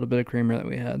the little bit of creamer that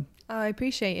we had. Oh, I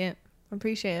appreciate it. I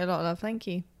appreciate it a lot, love. Thank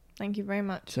you. Thank you very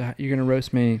much. So you're gonna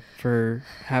roast me for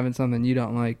having something you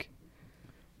don't like?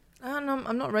 No,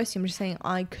 I'm not roasting. I'm just saying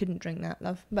I couldn't drink that,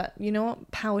 love. But you know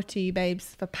what? Power to you,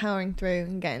 babes, for powering through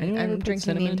and getting and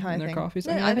drinking the entire thing. Coffees?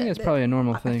 No, I think it's probably a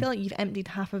normal thing. I feel like you've emptied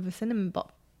half of a cinnamon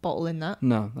bottle in that.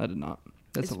 No, I did not.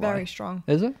 It's very strong.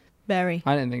 Is it? Very.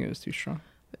 I didn't think it was too strong.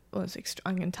 Well,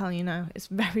 I'm going to tell you now. It's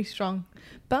very strong.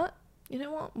 But you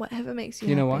know what? Whatever makes you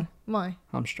happy. You know why? Why?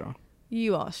 I'm strong.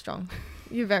 You are strong.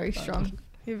 You're very strong.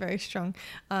 You're very strong.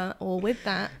 Or with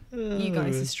that, you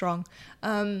guys are strong.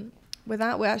 With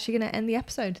that, we're actually going to end the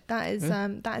episode. That is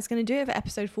going to do it for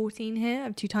episode 14 here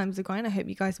of 2 Times the Grind. I hope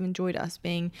you guys have enjoyed us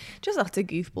being just utter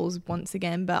goofballs once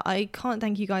again. But I can't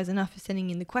thank you guys enough for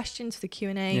sending in the questions for the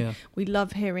Q&A. Yeah. We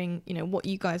love hearing, what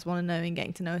you guys want to know and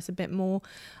getting to know us a bit more.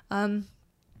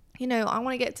 I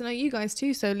want to get to know you guys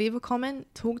too. So leave a comment,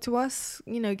 talk to us,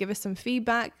 give us some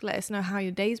feedback. Let us know how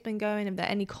your day's been going. If there are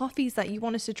any coffees that you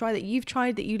want us to try, that you've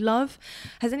tried, that you love.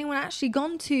 Has anyone actually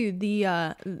gone to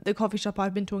the coffee shop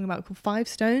I've been talking about called Five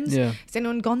Stones? Yeah. Has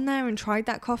anyone gone there and tried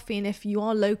that coffee? And if you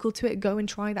are local to it, go and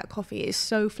try that coffee. It's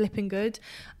so flipping good.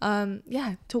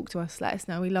 Talk to us. Let us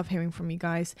know. We love hearing from you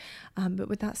guys. But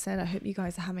with that said, I hope you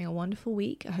guys are having a wonderful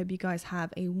week. I hope you guys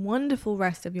have a wonderful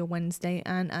rest of your Wednesday.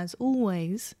 And as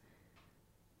always,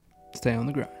 stay on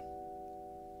the grind.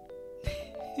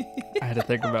 I had to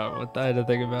think about it. Did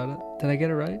I get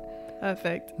it right?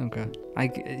 Perfect. Okay.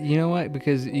 You know what?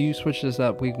 Because you switched this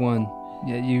up week 1.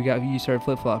 Yeah, you started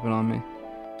flip flopping on me.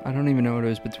 I don't even know what it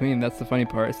was between. That's the funny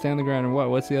part. Stay on the grind and what?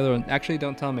 What's the other one? Actually,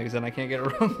 don't tell me because then I can't get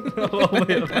it wrong.